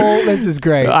full. This is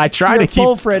great. I tried to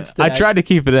keep Fritz today. I tried to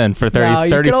keep it in for 35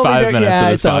 minutes of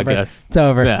this podcast. It's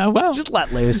over. Yeah, well, just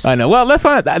let loose. I know. Well, that's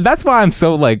why I'm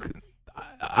so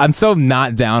I'm so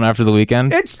not down after the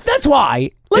weekend. That's why.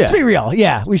 Let's be real.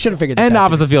 Yeah, we should have figured this out. And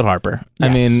opposite field Harper. Yes.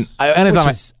 I mean,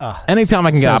 anytime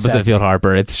I can get opposite sexy. field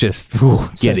Harper, it's just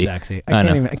giddy. So sexy. I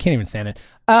can't even stand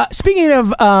it. Speaking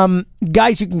of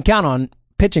guys you can count on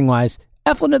pitching wise,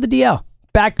 Eflin of the DL.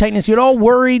 Back tightness. You're all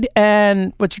worried,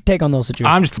 and what's your take on those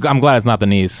situations? I'm glad it's not the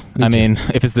knees. I mean,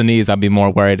 if it's the knees, I'd be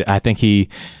more worried. I think he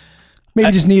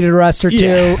just needed a rest or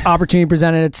two. Opportunity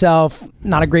presented itself.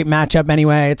 Not a great matchup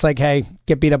anyway. It's like, hey,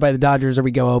 get beat up by the Dodgers or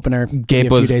we go opener.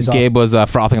 Gabe was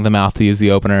frothing at the mouth to use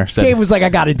the opener. Gabe was like, I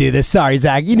got to do this. Sorry,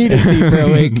 Zach. You need to see for a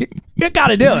week. You got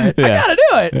to do it. Yeah. I got to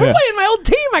do it. We're playing my old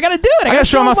team. I got to do it. I got to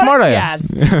show him how smart I am.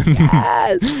 Yes.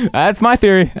 Yes. That's my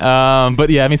theory. But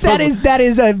yeah, I mean, that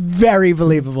is a very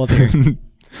believable theory.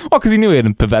 Well, because he knew he had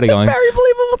Pivetta going. It's a very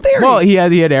believable theory. Well, he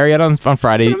had Arrieta on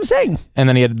Friday. That's what I'm saying. And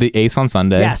then he had the ace on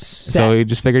Sunday. Yes. So he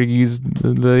just figured he'd use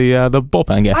the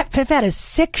bullpen game. Pivetta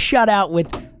 6 shutout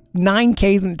with 9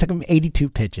 Ks and it took him 82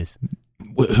 pitches.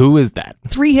 Who is that?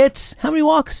 3 hits. How many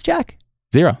walks, Jack?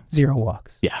 0. 0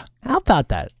 walks. Yeah. How about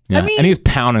that? Yeah. I mean, and he was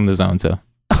pounding the zone too.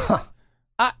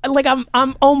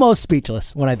 I'm almost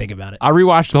speechless when I think about it. I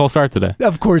rewatched the whole start today.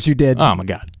 Of course you did. Oh my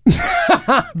god.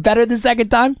 Better the second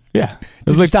time? Yeah.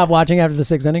 Did you stop watching after the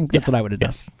 6th inning? That's what I would have done.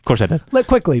 Yes, of course I did. Look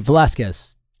quickly,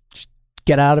 Velasquez. Just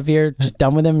get out of here. Just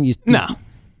done with him. No.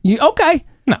 Okay.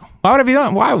 No. Why would I be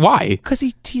done? Why? Because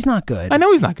he's not good. I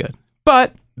know he's not good.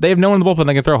 But they have no one in the bullpen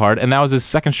that can throw hard, and that was his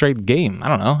second straight game. I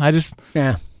don't know.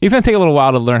 Yeah. He's going to take a little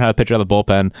while to learn how to pitch out of the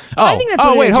bullpen. I think that's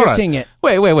what it is. You're seeing it.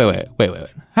 Wait.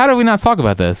 How did we not talk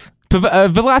about this?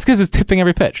 Velasquez is tipping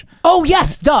every pitch. Oh,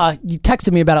 yes. Duh. You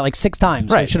texted me about it like 6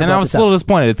 times. Right. And I was a little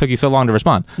disappointed it took you so long to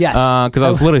respond. Yes. Because I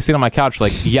was literally sitting on my couch,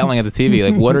 like, yelling at the TV,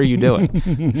 like, what are you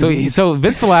doing? So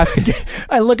Vince Velasquez...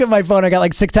 I look at my phone, I got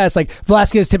like 6 texts, like,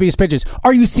 Velasquez tipping his pitches.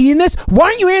 Are you seeing this? Why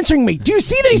aren't you answering me? Do you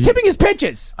see that he's tipping his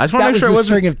pitches? I just want to make sure it wasn't...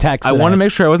 string of texts. I want to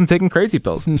make sure I wasn't taking crazy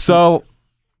pills. So,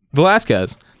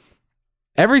 Velasquez,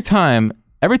 every time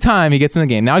he gets in the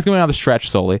game, now he's going out of the stretch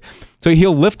solely, so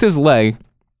he'll lift his leg,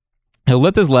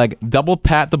 double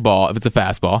pat the ball if it's a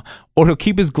fastball, or he'll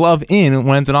keep his glove in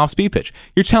when it's an off-speed pitch.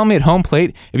 You're telling me at home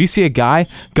plate, if you see a guy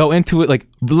go into it, like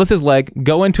lift his leg,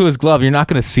 go into his glove, you're not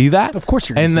going to see that? Of course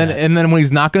you're going to see that. And then when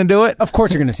he's not going to do it? Of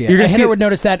course you're going to see it. A hitter would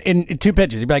notice that in 2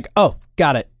 pitches. He'd be like, oh,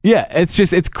 got it. Yeah, it's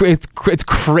just, it's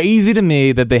crazy to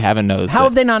me that they haven't noticed How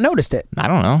have they not noticed it? I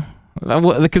don't know.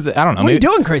 Because I don't know. What are you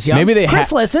doing, Chris Young? Maybe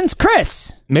Chris listens.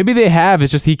 Chris. Maybe they have.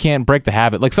 It's just he can't break the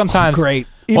habit. Like sometimes. Great.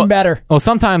 Even better. Well,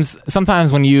 sometimes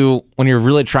when you're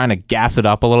really trying to gas it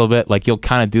up a little bit, like you'll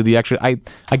kind of do the extra. I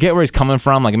get where he's coming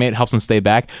from. Like maybe it helps him stay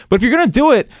back. But if you're gonna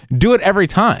do it every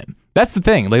time. That's the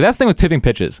thing. Like that's the thing with tipping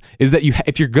pitches is that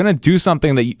if you're gonna do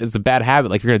something that it's a bad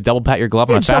habit, like you're gonna double pat your glove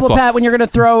on a fastball. Double pat when you're gonna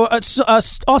throw a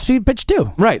off-speed pitch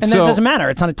too. Right. And then it doesn't matter.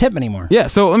 It's not a tip anymore. Yeah.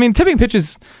 So I mean, tipping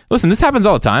pitches. Listen, this happens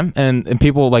all the time, and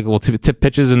people like will tip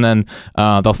pitches, and then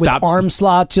they'll stop. With arm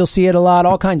slots, you'll see it a lot.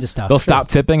 All kinds of stuff. They'll stop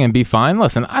tipping and be fine.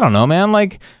 Listen, I don't know, man.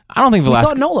 Like I don't think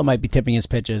Velasquez. I thought Nola might be tipping his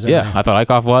pitches. Yeah, I thought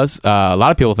Eichhoff was. A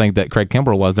lot of people think that Craig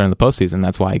Kimbrell was during the postseason.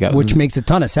 That's why he got. Which makes a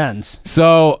ton of sense.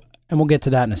 So. And we'll get to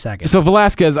that in a second. So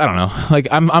Velasquez, I don't know. Like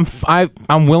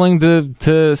I'm willing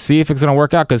to see if it's gonna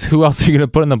work out because who else are you gonna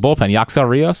put in the bullpen? Yaxel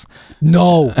Rios?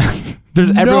 No.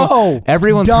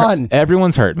 Everyone's done.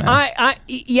 Everyone's hurt, man.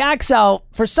 Yaxel,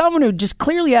 for someone who just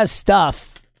clearly has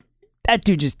stuff, that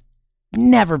dude just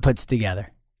never puts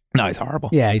together. No, he's horrible.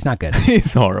 Yeah, he's not good.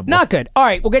 He's horrible. Not good. All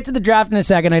right, we'll get to the draft in a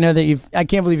second. I know that I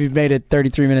can't believe you've made it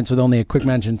 33 minutes with only a quick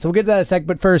mention. So we'll get to that in a sec.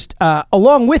 But first,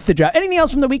 along with the draft, anything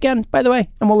else from the weekend, by the way?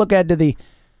 And we'll look ahead to the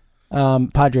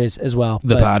Padres as well.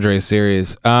 Padres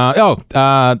series.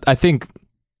 I think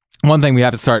one thing we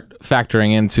have to start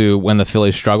factoring into when the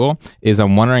Phillies struggle is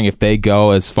I'm wondering if they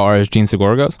go as far as Gene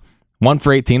Segura goes. 1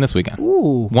 for 18 this weekend.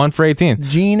 Ooh. 1 for 18.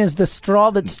 Gene is the straw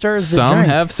that stirs the drink. Some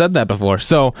have said that before.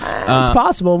 So it's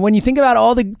possible. When you think about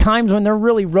all the times when they're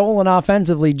really rolling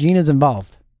offensively, Gene is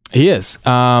involved. He is.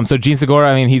 So Gene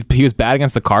Segura, I mean, he was bad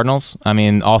against the Cardinals. I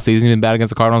mean, all season he's been bad against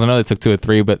the Cardinals. I know they took 2 or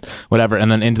 3, but whatever.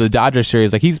 And then into the Dodgers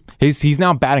series, like he's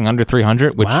now batting under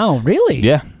 300. Which, wow, really?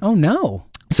 Yeah. Oh no.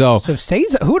 So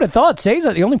Cesar, who would have thought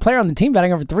Cesar, the only player on the team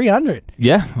batting over 300?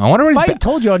 Yeah, I wonder what I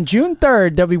told you on June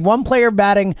 3rd there'll be one player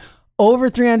batting over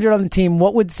 300 on the team.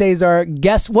 What would Cesar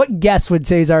guess? What guess would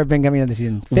Cesar have been coming into the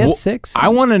season? Fifth, sixth? I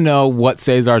want to know what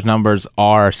Cesar's numbers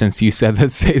are since you said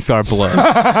that Cesar blows.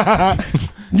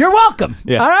 You're welcome.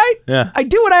 Yeah. All right? Yeah. I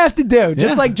do what I have to do,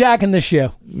 just like Jack in this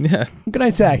show. Yeah. What can I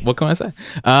say? What can I say?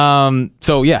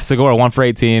 Segura 1 for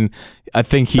 18. I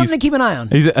think he's something to keep an eye on.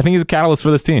 I think he's a catalyst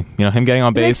for this team. You know, him getting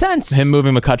on base, makes sense. Him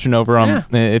moving McCutchen over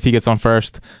if he gets on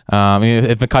first.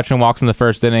 If McCutchen walks in the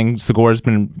first inning, Segura's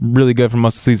been really good for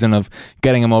most of the season of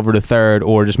getting him over to third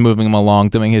or just moving him along,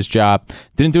 doing his job.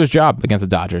 Didn't do his job against the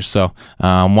Dodgers, so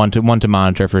one to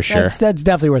monitor for sure. That's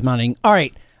definitely worth monitoring. All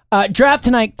right, draft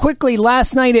tonight quickly.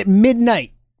 Last night at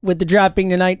midnight, with the draft being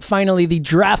tonight, finally the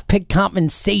draft pick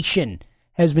compensation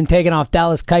has been taken off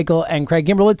Dallas Keuchel and Craig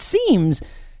Kimbrell. It seems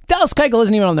Dallas Keuchel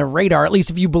isn't even on their radar, at least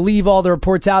if you believe all the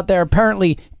reports out there.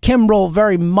 Apparently, Kimbrell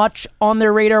very much on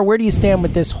their radar. Where do you stand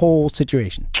with this whole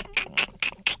situation?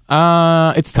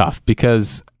 It's tough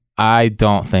because I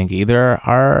don't think either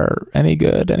are any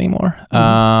good anymore.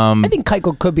 I think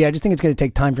Keuchel could be. I just think it's going to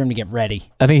take time for him to get ready.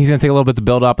 I think he's going to take a little bit to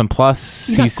build up, and plus,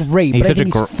 he's not great, but I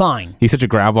think he's fine. He's such a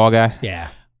ground ball guy. Yeah.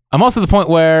 I'm also at the point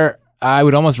where I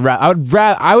would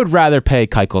rather pay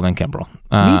Keuchel than Kimbrell.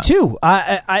 Me too.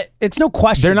 It's no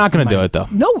question. They're not going to do it though.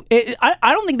 No,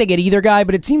 I don't think they get either guy,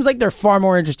 but it seems like they're far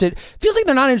more interested. Feels like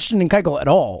they're not interested in Keuchel at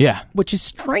all. Yeah, which is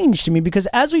strange to me because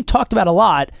as we've talked about a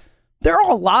lot, there are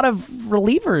a lot of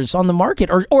relievers on the market,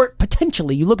 or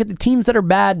potentially. You look at the teams that are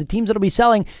bad, the teams that'll be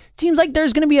selling. It seems like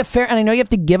there's going to be a fair, and I know you have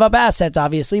to give up assets,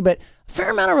 obviously, but a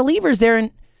fair amount of relievers there.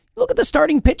 And look at the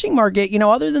starting pitching market. You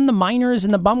know, other than the Miners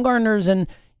and the Bumgarners and.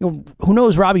 Who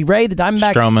knows? Robbie Ray, the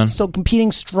Diamondbacks, Stroman. Still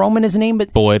competing. Stroman is a name,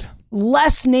 but Boyd.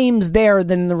 Less names there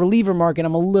than the reliever market.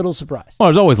 I'm a little surprised. Well,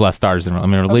 there's always less starters than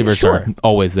relievers are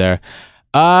always there.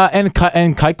 And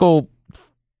Keuchel,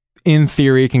 in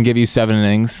theory, can give you 7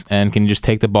 innings and can just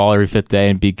take the ball every 5th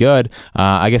day and be good.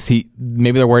 I guess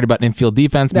maybe they're worried about infield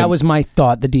defense. That was my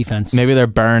thought, the defense. Maybe they're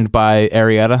burned by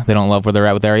Arrieta. They don't love where they're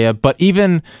at with Arrieta. But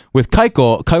even with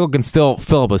Keuchel can still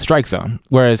fill up a strike zone.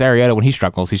 Whereas Arrieta, when he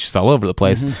struggles, he's just all over the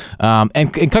place.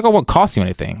 And Keuchel won't cost you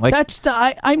anything. Like that's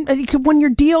you could win your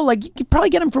deal. Like you could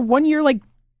probably get him for 1 year, like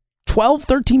 12,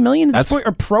 13 million at this point,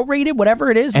 or prorated, whatever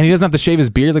it is. And he doesn't have to shave his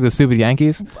beard like the stupid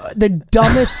Yankees. The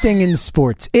dumbest thing in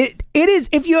sports. It is,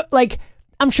 if you like,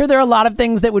 I'm sure there are a lot of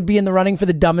things that would be in the running for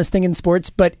the dumbest thing in sports,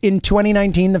 but in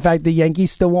 2019, the fact the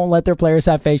Yankees still won't let their players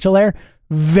have facial hair,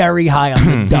 very high on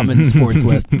the dumb in sports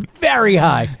list. Very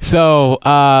high. So,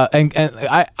 and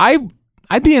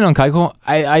I'd be in on Keuchel.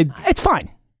 It's fine.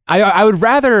 I would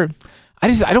rather. I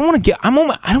don't want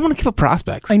to give up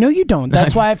prospects. I know you don't.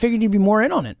 That's why I figured you'd be more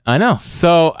in on it. I know.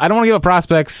 So I don't want to give up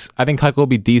prospects. I think Keuchel will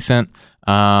be decent.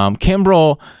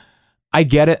 Kimbrell, I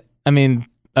get it. I mean,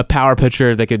 a power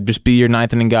pitcher that could just be your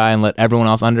 9th inning guy and let everyone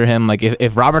else under him. Like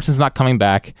if Robertson's not coming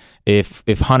back, if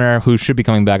Hunter, who should be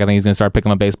coming back, I think he's going to start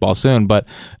picking up baseball soon. But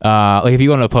like if you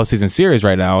go into a postseason series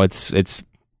right now, it's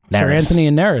Sir Anthony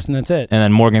and Neris, and that's it. And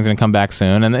then Morgan's going to come back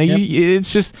soon. And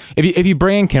it's just, if you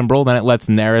bring in Kimbrell, then it lets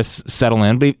Neris settle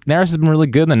in. But Neris has been really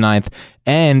good in the 9th.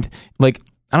 And, like,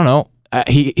 I don't know,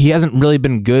 he hasn't really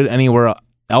been good anywhere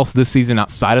else this season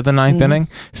outside of the 9th inning.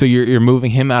 So you're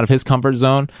moving him out of his comfort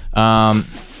zone.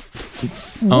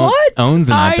 What? Owns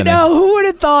the 9th inning. I know. Who would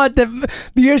have thought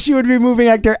that the issue would be moving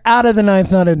Hector out of the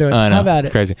 9th, not into it? I know. How about it's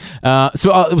crazy.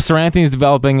 So Sir Anthony's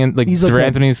developing, and Sir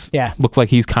Anthony's looks like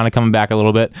he's kind of coming back a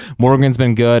little bit. Morgan's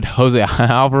been good. Jose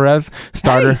Alvarez,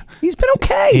 starter. Hey, he's been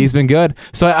okay. He's been good.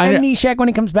 So and Neshek, when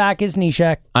he comes back, is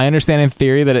Neshek. I understand in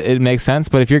theory that it makes sense,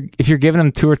 but if you're giving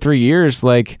him 2 or 3 years,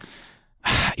 like.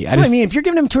 That's what I mean. If you're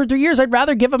giving him 2 or 3 years, I'd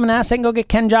rather give him an asset and go get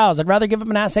Ken Giles. I'd rather give him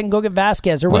an asset and go get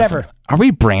Vasquez or whatever. Are we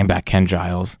bringing back Ken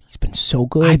Giles? He's been so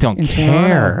good. I don't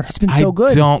care. He's been so good.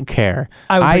 I don't care.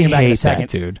 I would bring him back in a second.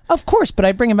 That dude. Of course, but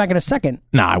I'd bring him back in a second.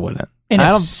 No, I wouldn't.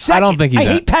 I don't think he's. I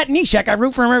hate Pat Neshek. I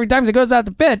root for him every time he goes out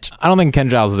to pitch. I don't think Ken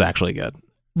Giles is actually good.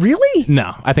 Really?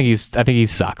 No, I think he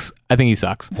sucks. I think he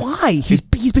sucks. Why? He's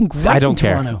been great. I don't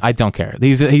care. Toronto. I don't care.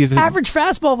 He's average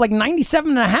fastball of like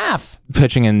 97.5.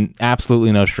 Pitching in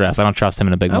absolutely no stress. I don't trust him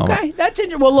in a big moment. Okay, that's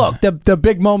interesting. Well, look, the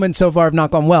big moments so far have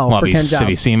not gone well for Ken Giles. Have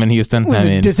you seen him in Houston? It was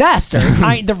a disaster.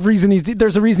 There's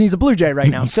a reason he's a Blue Jay right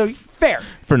now. So fair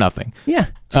for nothing. Yeah,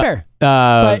 it's fair.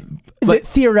 But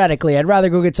theoretically, I'd rather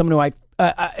go get someone who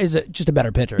is just a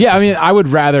better pitcher. Yeah, I mean, I would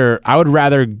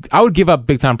give up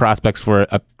big time prospects for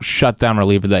a shutdown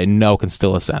reliever that I know can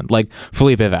still ascend, like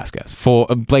Felipe Vasquez, for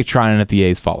Blake Trinan if the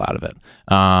A's fall out of it.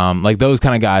 Like those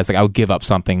kind of guys, like I would give up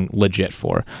something legit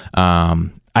for. I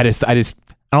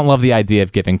don't love the idea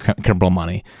of giving Kimbrell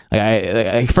money.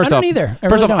 First off,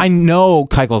 I know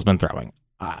Keuchel's been throwing.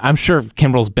 I'm sure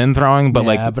Kimbrel's been throwing, but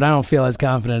but I don't feel as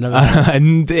confident about it.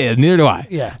 Neither do I.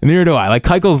 Yeah. Neither do I. Like,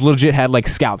 Keuchel's legit had like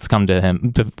scouts come to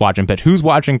him to watch him pitch. Who's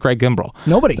watching Craig Kimbrel?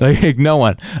 Nobody. Like, no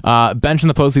one. Bench in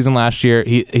the postseason last year,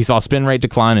 he saw spin rate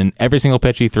decline in every single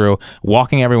pitch he threw,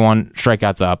 walking everyone,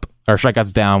 strikeouts up. Or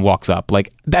strikeouts down, walks up.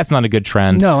 Like, that's not a good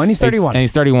trend. No, and he's 31. And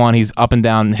he's 31. He's up and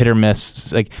down, hit or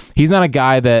miss. Like, he's not a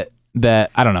guy that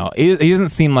I don't know. He doesn't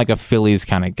seem like a Phillies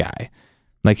kind of guy.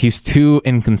 Like, he's too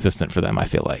inconsistent for them, I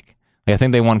feel like. I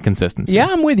think they want consistency. Yeah,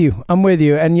 I'm with you.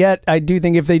 And yet, I do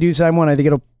think if they do sign one, I think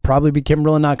it'll probably be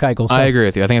Kimbrel and not Keuchel. So. I agree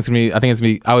with you. I think it's gonna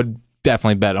be. I would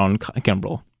definitely bet on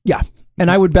Kimbrel. Yeah. And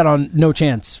I would bet on no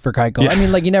chance for Keuchel. Yeah. I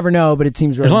mean, like, you never know, but it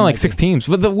seems there's only like 6 teams.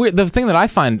 But the thing that I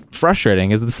find frustrating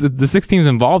is the 6 teams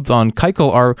involved on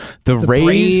Keuchel are the Rays,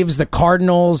 Braves, the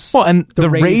Cardinals, and the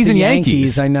Rays and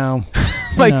Yankees. I know.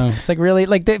 Like, I know. It's like, really,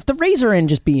 like, if the Rays are in,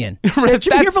 just be in. It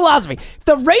should be your philosophy. If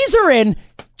the Rays are in,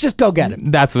 just go get it.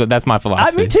 That's my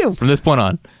philosophy. Me too. From this point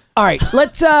on. All right,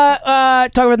 let's talk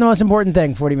about the most important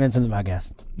thing. 40 minutes in the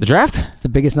podcast. The draft? It's the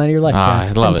biggest night of your life, Jack.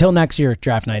 I love Until next year,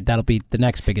 draft night. That'll be the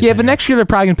next biggest. Yeah, but next year they're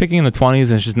probably gonna picking in the 20s,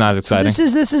 and it's just not as exciting. So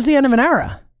this is the end of an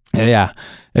era. Yeah,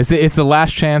 it's the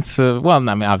last chance. Well, I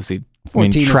mean, obviously,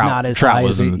 14 is not as Trout high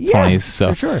was as in the 20s, so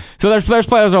for sure. So there's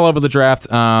players all over the draft,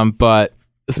 but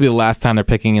this will be the last time they're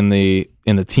picking in the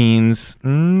teens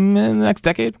in the next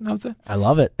decade, I would say. I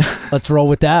love it. Let's roll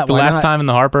with that. The last time in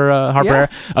the Harper era.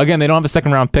 Again, they don't have a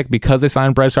second round pick because they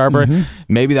signed Bryce Harper. Mm-hmm.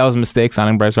 Maybe that was a mistake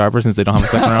signing Bryce Harper since they don't have a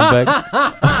second round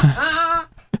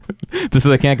pick. So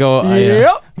they can't go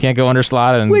can't go under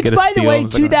slot and get a steal. Which, by the way,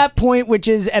 to that point, which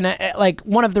is like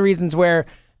one of the reasons where,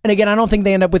 and again, I don't think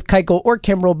they end up with Keuchel or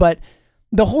Kimbrel, but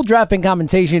the whole draft pick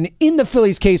compensation in the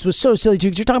Phillies case was so silly too,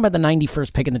 because you're talking about the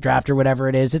 91st pick in the draft or whatever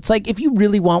it is. It's like, if you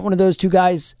really want one of those two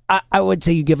guys, I would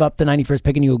say you give up the 91st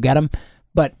pick and you go get them.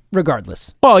 But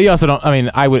regardless. Well, you also don't, I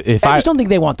mean, I just don't think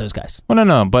they want those guys. Well,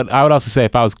 no. But I would also say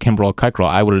if I was Kimbrel or Keuchel,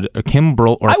 I would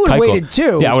have waited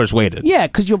too. Yeah, I would have just waited. Yeah,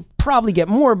 because you'll probably get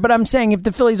more. But I'm saying if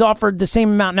the Phillies offered the same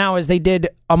amount now as they did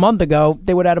a month ago,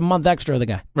 they would add a month extra of the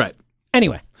guy. Right.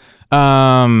 Anyway.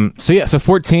 So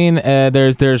 14,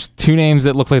 there's 2 names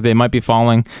that look like they might be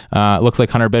falling. Looks like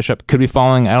Hunter Bishop could be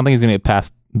falling. I don't think he's going to get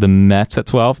past the Mets at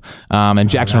 12. And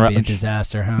Jackson That'd Rutledge. be a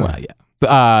disaster, huh? Well, yeah.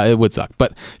 It would suck,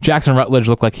 but Jackson Rutledge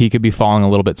looked like he could be falling a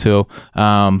little bit too.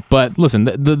 But listen,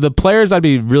 the players I'd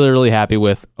be really, really happy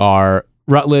with are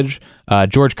Rutledge,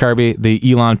 George Kirby, the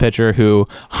Elon pitcher, who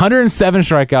 107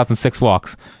 strikeouts and 6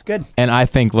 walks. It's good. And I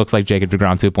think looks like Jacob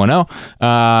deGrom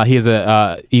 2.0. He has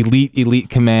a elite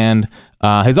command.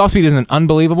 His off speed isn't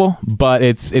unbelievable, but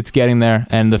it's getting there,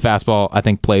 and the fastball I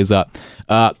think plays up.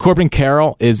 Corbin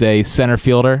Carroll is a center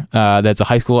fielder that's a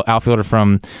high school outfielder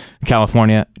from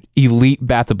California. Elite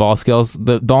bat to ball skills.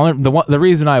 The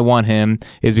reason I want him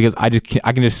is because I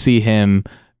can just see him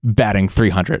batting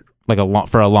 300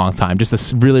 for a long time.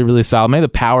 Just a really, really solid. Maybe the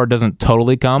power doesn't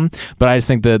totally come, but I just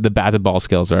think the bat to ball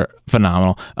skills are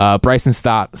phenomenal. Bryson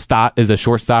Stott is a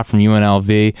shortstop from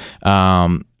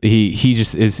UNLV. He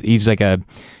just is.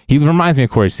 He reminds me of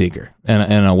Corey Seager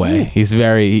in a way. He's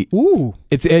very.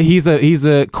 He's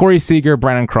a Corey Seager,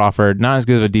 Brandon Crawford. Not as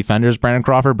good of a defender as Brandon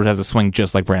Crawford, but has a swing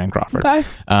just like Brandon Crawford. Okay.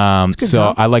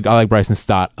 So I like Bryson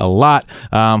Stott a lot.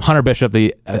 Hunter Bishop,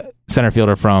 the center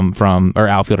fielder or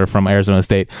outfielder from Arizona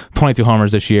State, 22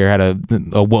 homers this year, had a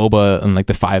WOBA in like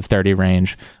the 530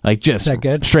 range, like just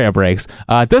straight up breaks.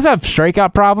 Does have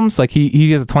strikeout problems, like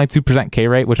he has a 22% K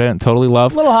rate, which I didn't totally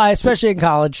love. A little high, especially in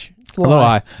college. A little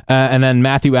high. And then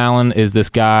Matthew Allen is this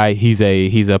guy. He's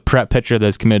a prep pitcher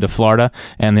that's committed to Florida,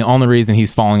 and the only reason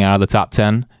he's falling out of the top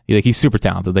 10, he's super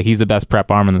talented. Like, he's the best prep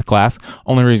arm in the class.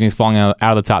 Only reason he's falling out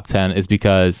of the top 10 is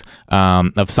because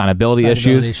of signability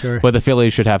issues. Sure. But the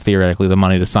Phillies should have theoretically the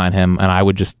money to sign him, and I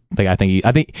would just I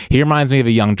think he reminds me of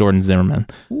a young Jordan Zimmerman.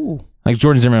 Ooh. Like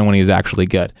Jordan Zimmerman when he was actually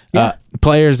good. Yeah.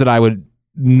 Players that I would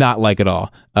not like at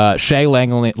all. Shea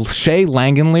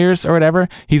Langenliers or whatever.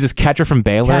 He's this catcher from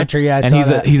Baylor.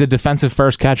 And he's a defensive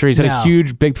first catcher. He's had a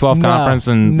huge Big 12 conference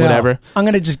and whatever. I'm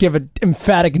going to just give an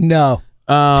emphatic no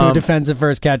to a defensive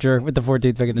first catcher with the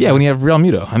 14th pick. When you have Real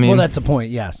Muto. I mean, well, that's the point.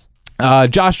 Yes.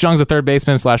 Josh Jung's a third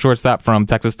baseman / shortstop from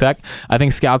Texas Tech. I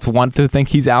think scouts want to think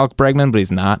he's Alex Bregman, but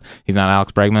he's not. He's not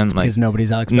Alex Bregman. Because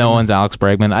nobody's Alex Bregman. No one's Alex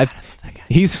Bregman.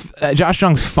 He's Josh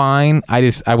Jung's fine. I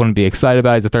wouldn't be excited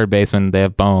about it. He's a third baseman. They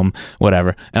have Bohm, whatever.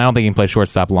 And I don't think he can play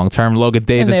shortstop long term. Logan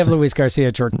Davis. And they have Luis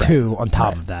Garcia too on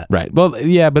top of that. Right. Well,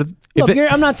 yeah, but look,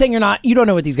 I'm not saying you're not. You don't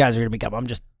know what these guys are going to become. I'm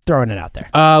just throwing it out there.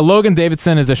 Logan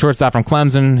Davidson is a shortstop from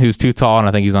Clemson who's too tall, and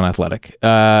I think he's unathletic.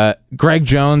 Greg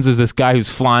Jones is this guy who's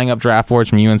flying up draft boards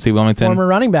from UNC Wilmington. Former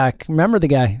running back. Remember the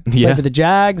guy? Yeah. Played for the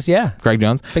Jags. Yeah. Greg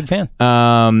Jones. Big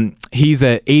fan. He's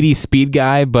a 80 speed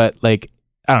guy, but like,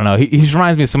 I don't know. He just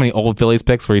reminds me of so many old Phillies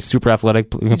picks where he's super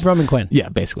athletic. He's Roman Quinn. Yeah,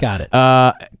 basically. Got it.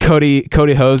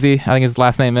 Cody Hosey, I think his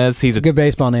last name is. He's a good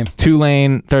baseball name.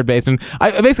 Tulane third baseman.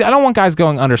 I don't want guys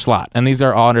going under slot, and these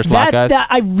are all under slot guys. That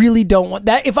I really don't want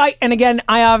that. And again,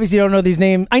 I obviously don't know these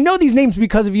names. I know these names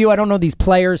because of you. I don't know these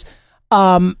players.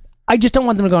 I just don't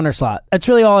want them to go under slot. That's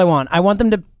really all I want. I want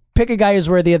them to pick a guy who's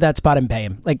worthy of that spot and pay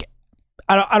him. Like,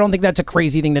 I don't think that's a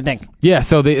crazy thing to think. Yeah,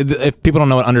 so if people don't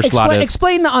know what underslot is.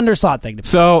 Explain the underslot thing to me.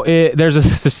 So there's a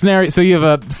scenario. So you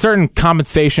have a certain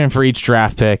compensation for each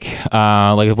draft pick.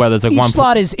 Like whether it's like each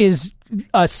slot is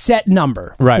a set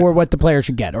number for what the player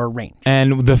should get or a range.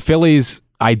 And the Phillies'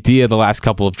 idea the last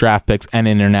couple of draft picks and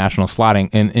international slotting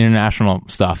and international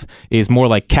stuff is more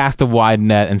like cast a wide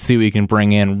net and see what you can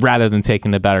bring in rather than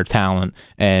taking the better talent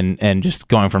and just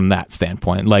going from that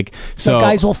standpoint. Like, so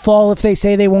guys will fall if they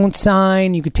say they won't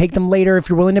sign. You could take them later if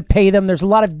you're willing to pay them. There's a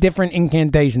lot of different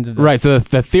incantations of this. Right. So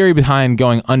the theory behind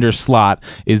going under slot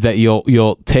is that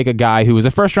you'll take a guy who was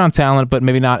a first round talent but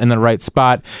maybe not in the right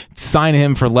spot, sign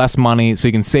him for less money so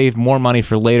you can save more money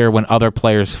for later when other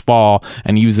players fall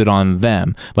and use it on them.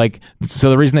 Like, so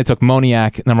the reason they took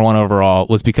Moniak number 1 overall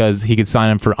was because he could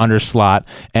sign him for under slot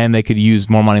and they could use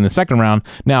more money in the second round.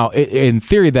 Now, in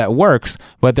theory, that works,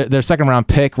 but their second round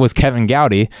pick was Kevin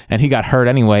Gowdy, and he got hurt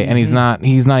anyway, and he's not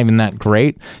even that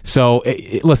great. So,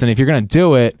 listen, if you're going to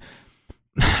do it,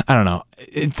 I don't know.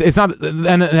 It's not,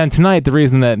 and tonight the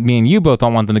reason that me and you both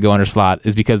don't want them to go under slot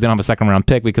is because they don't have a second round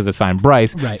pick because they signed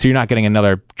Bryce. Right. So you're not getting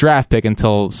another draft pick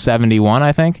until 71,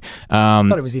 I think. I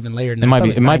thought it was even later than that.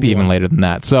 It might be even later than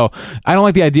that. So I don't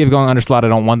like the idea of going under slot. I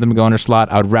don't want them to go under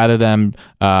slot. I would rather them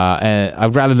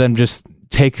just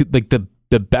take like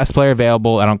the best player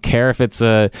available. I don't care if it's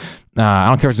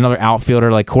another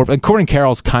outfielder like Corbin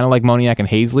Carroll's kind of like Moniak and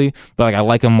Hazley, but like I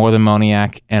like him more than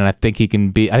Moniak, and I think he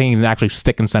can actually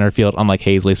stick in center field unlike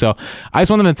Hazley. So I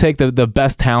just want them to take the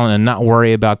best talent and not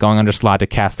worry about going under slot to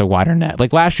cast a wider net.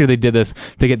 Like last year they did this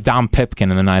to get Dom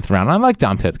Pipkin in the 9th round. I like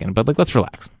Dom Pipkin, but like let's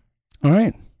relax. All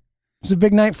right. It's a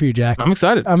big night for you, Jack. I'm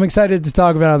excited. I'm excited to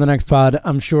talk about it on the next pod.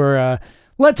 I'm sure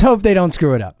let's hope they don't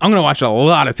screw it up. I'm going to watch a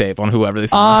lot of tape on whoever they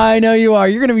sign. I know you are.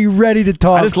 You're going to be ready to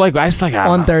talk. I just like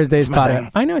on Thursday's pod.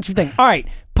 I know what you're thinking. All right,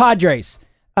 Padres.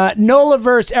 Nola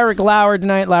versus Eric Lauer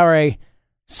tonight. Lauer, a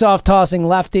soft tossing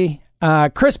lefty.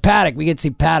 Chris Paddock. We get to see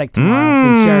Paddock tomorrow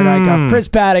against Jared Eichhoff. Chris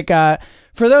Paddock.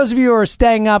 For those of you who are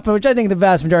staying up, which I think the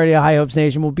vast majority of High Hopes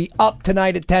Nation will be up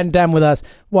tonight at 10:10 with us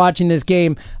watching this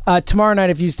game. Tomorrow night,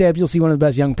 if you stay up, you'll see one of the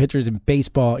best young pitchers in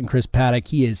baseball in Chris Paddock.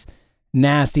 He is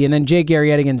nasty. And then Jake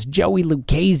Arrieta against Joey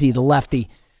Lucchesi, the lefty,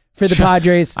 for the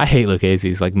Padres. I hate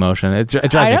Lucchesi's like motion. It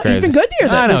drives me crazy. He's been good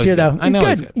this year, though.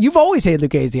 He's good. You've always hated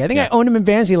Lucchesi. I think I owned him in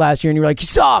fantasy last year, and you were like, he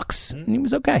sucks. And he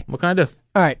was okay. What can I do?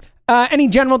 All right. Any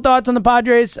general thoughts on the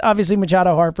Padres? Obviously,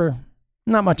 Machado, Harper.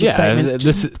 Not much excitement.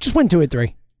 Just win 2 or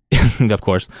 3. Of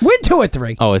course. Win 2 or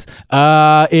 3. Always.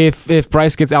 If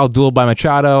Bryce gets outdueled by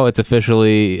Machado, it's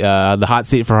officially the hot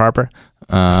seat for Harper.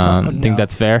 Think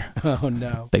that's fair. Oh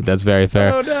no. Think that's very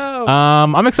fair. Oh no.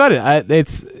 I'm excited.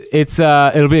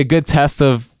 It'll be a good test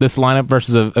of this lineup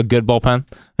versus a good bullpen.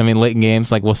 I mean, late in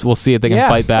games, like we'll see if they can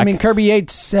fight back. I mean, Kirby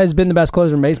Yates has been the best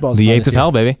closer in baseball. The Yates of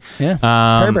hell, baby. Yeah.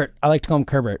 Kerbert. I like to call him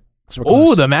Kerbert.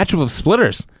 Oh, the matchup of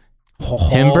splitters.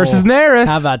 Him versus Neris.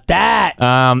 How about that?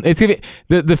 It's gonna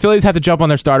be, the Phillies have to jump on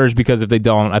their starters because if they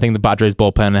don't, I think the Padres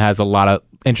bullpen has a lot of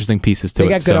interesting pieces to it.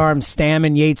 They got good arms, Stam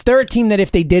and Yates. They're a team that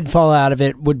if they did fall out of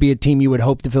it, would be a team you would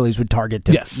hope the Phillies would target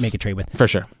to make a trade with. For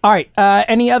sure. All right.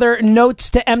 Any other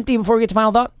notes to empty before we get to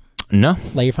final thought? No.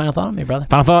 Lay your final thought on me, brother.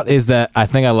 Final thought is that I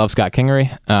think I love Scott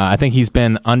Kingery. I think he's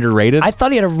been underrated. I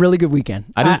thought he had a really good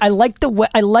weekend. I like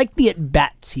the at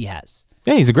bats he has.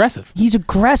 Yeah, he's aggressive. He's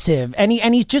aggressive, and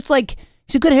he's just like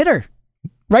he's a good hitter.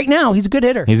 Right now, he's a good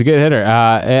hitter. He's a good hitter.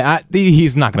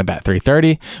 He's not going to bat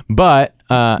 .330, but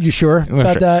you sure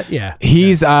about that? Yeah.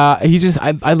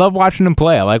 I love watching him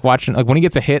play. I like watching when he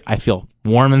gets a hit. I feel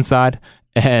warm inside.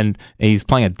 And he's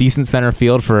playing a decent center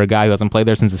field for a guy who hasn't played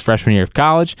there since his freshman year of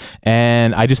college.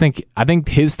 And I think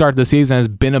his start to the season has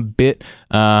been a bit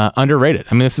underrated.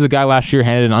 I mean, this is a guy last year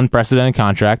handed an unprecedented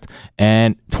contract,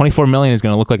 and $24 million is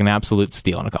going to look like an absolute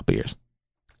steal in a couple of years.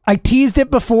 I teased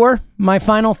it before. My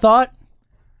final thought.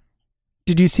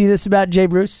 Did you see this about Jay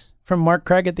Bruce from Mark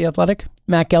Craig at The Athletic?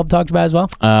 Matt Gelb talked about as well.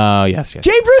 Yes.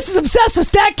 Jay Bruce is obsessed with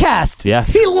StatCast.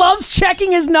 Yes. He loves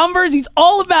checking his numbers. He's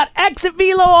all about exit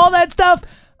velo, all that stuff.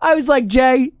 I was like,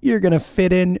 Jay, you're going to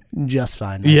fit in just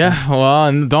fine. Yeah, well,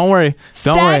 and don't worry.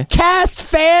 StatCast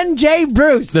fan Jay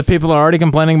Bruce. The people are already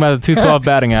complaining about the 212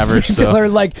 batting average. People So. are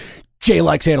like, Jay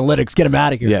likes analytics. Get him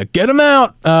out of here. Yeah, get him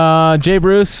out. Jay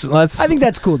Bruce, let's... I think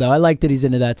that's cool, though. I like that he's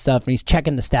into that stuff, and he's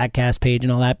checking the StatCast page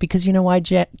and all that, because you know why,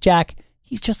 Jack?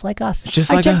 He's just like us.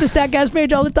 I check the StatCast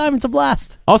page all the time. It's a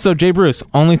blast. Also, Jay Bruce,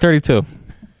 only 32.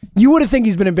 You would have think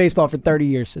he's been in baseball for 30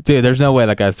 years. Dude, there's no way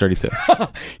that guy's 32.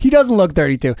 He doesn't look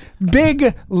 32.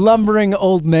 Big, lumbering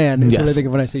old man is what I Yes. think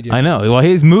of when I see Jay. I know. Well,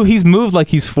 he's moved like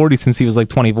he's 40 since he was like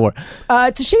 24.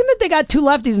 It's a shame that they got 2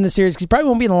 lefties in the series, because he probably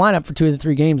won't be in the lineup for 2 of the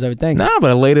 3 games, I would think. No, but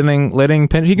a late inning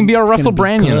pinch. He can be our Russell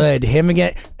Branyan. Good. Him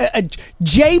again.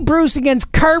 Jay Bruce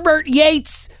against Kerbert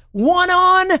Yates. 1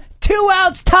 on, 2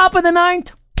 outs, top of the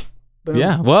 9th. Boom.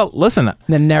 Yeah, well, listen. And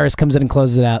then Neris comes in and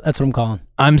closes it out. That's what I'm calling.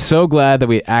 I'm so glad that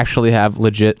we actually have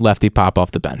legit lefty pop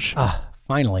off the bench.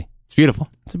 Finally. It's beautiful.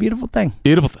 It's a beautiful thing.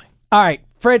 Beautiful thing. All right,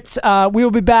 Fritz, we will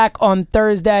be back on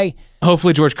Thursday.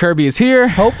 Hopefully George Kirby is here.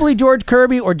 Hopefully George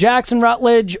Kirby or Jackson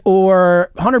Rutledge or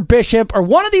Hunter Bishop or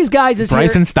one of these guys is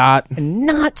Bryson here. Stott. And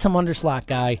not some underslot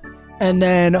guy. And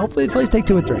then hopefully the Phillies take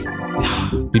 2 or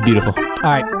 3. Be beautiful. All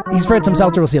right, he's Fritz. I'm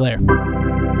Seltzer. We'll see you later.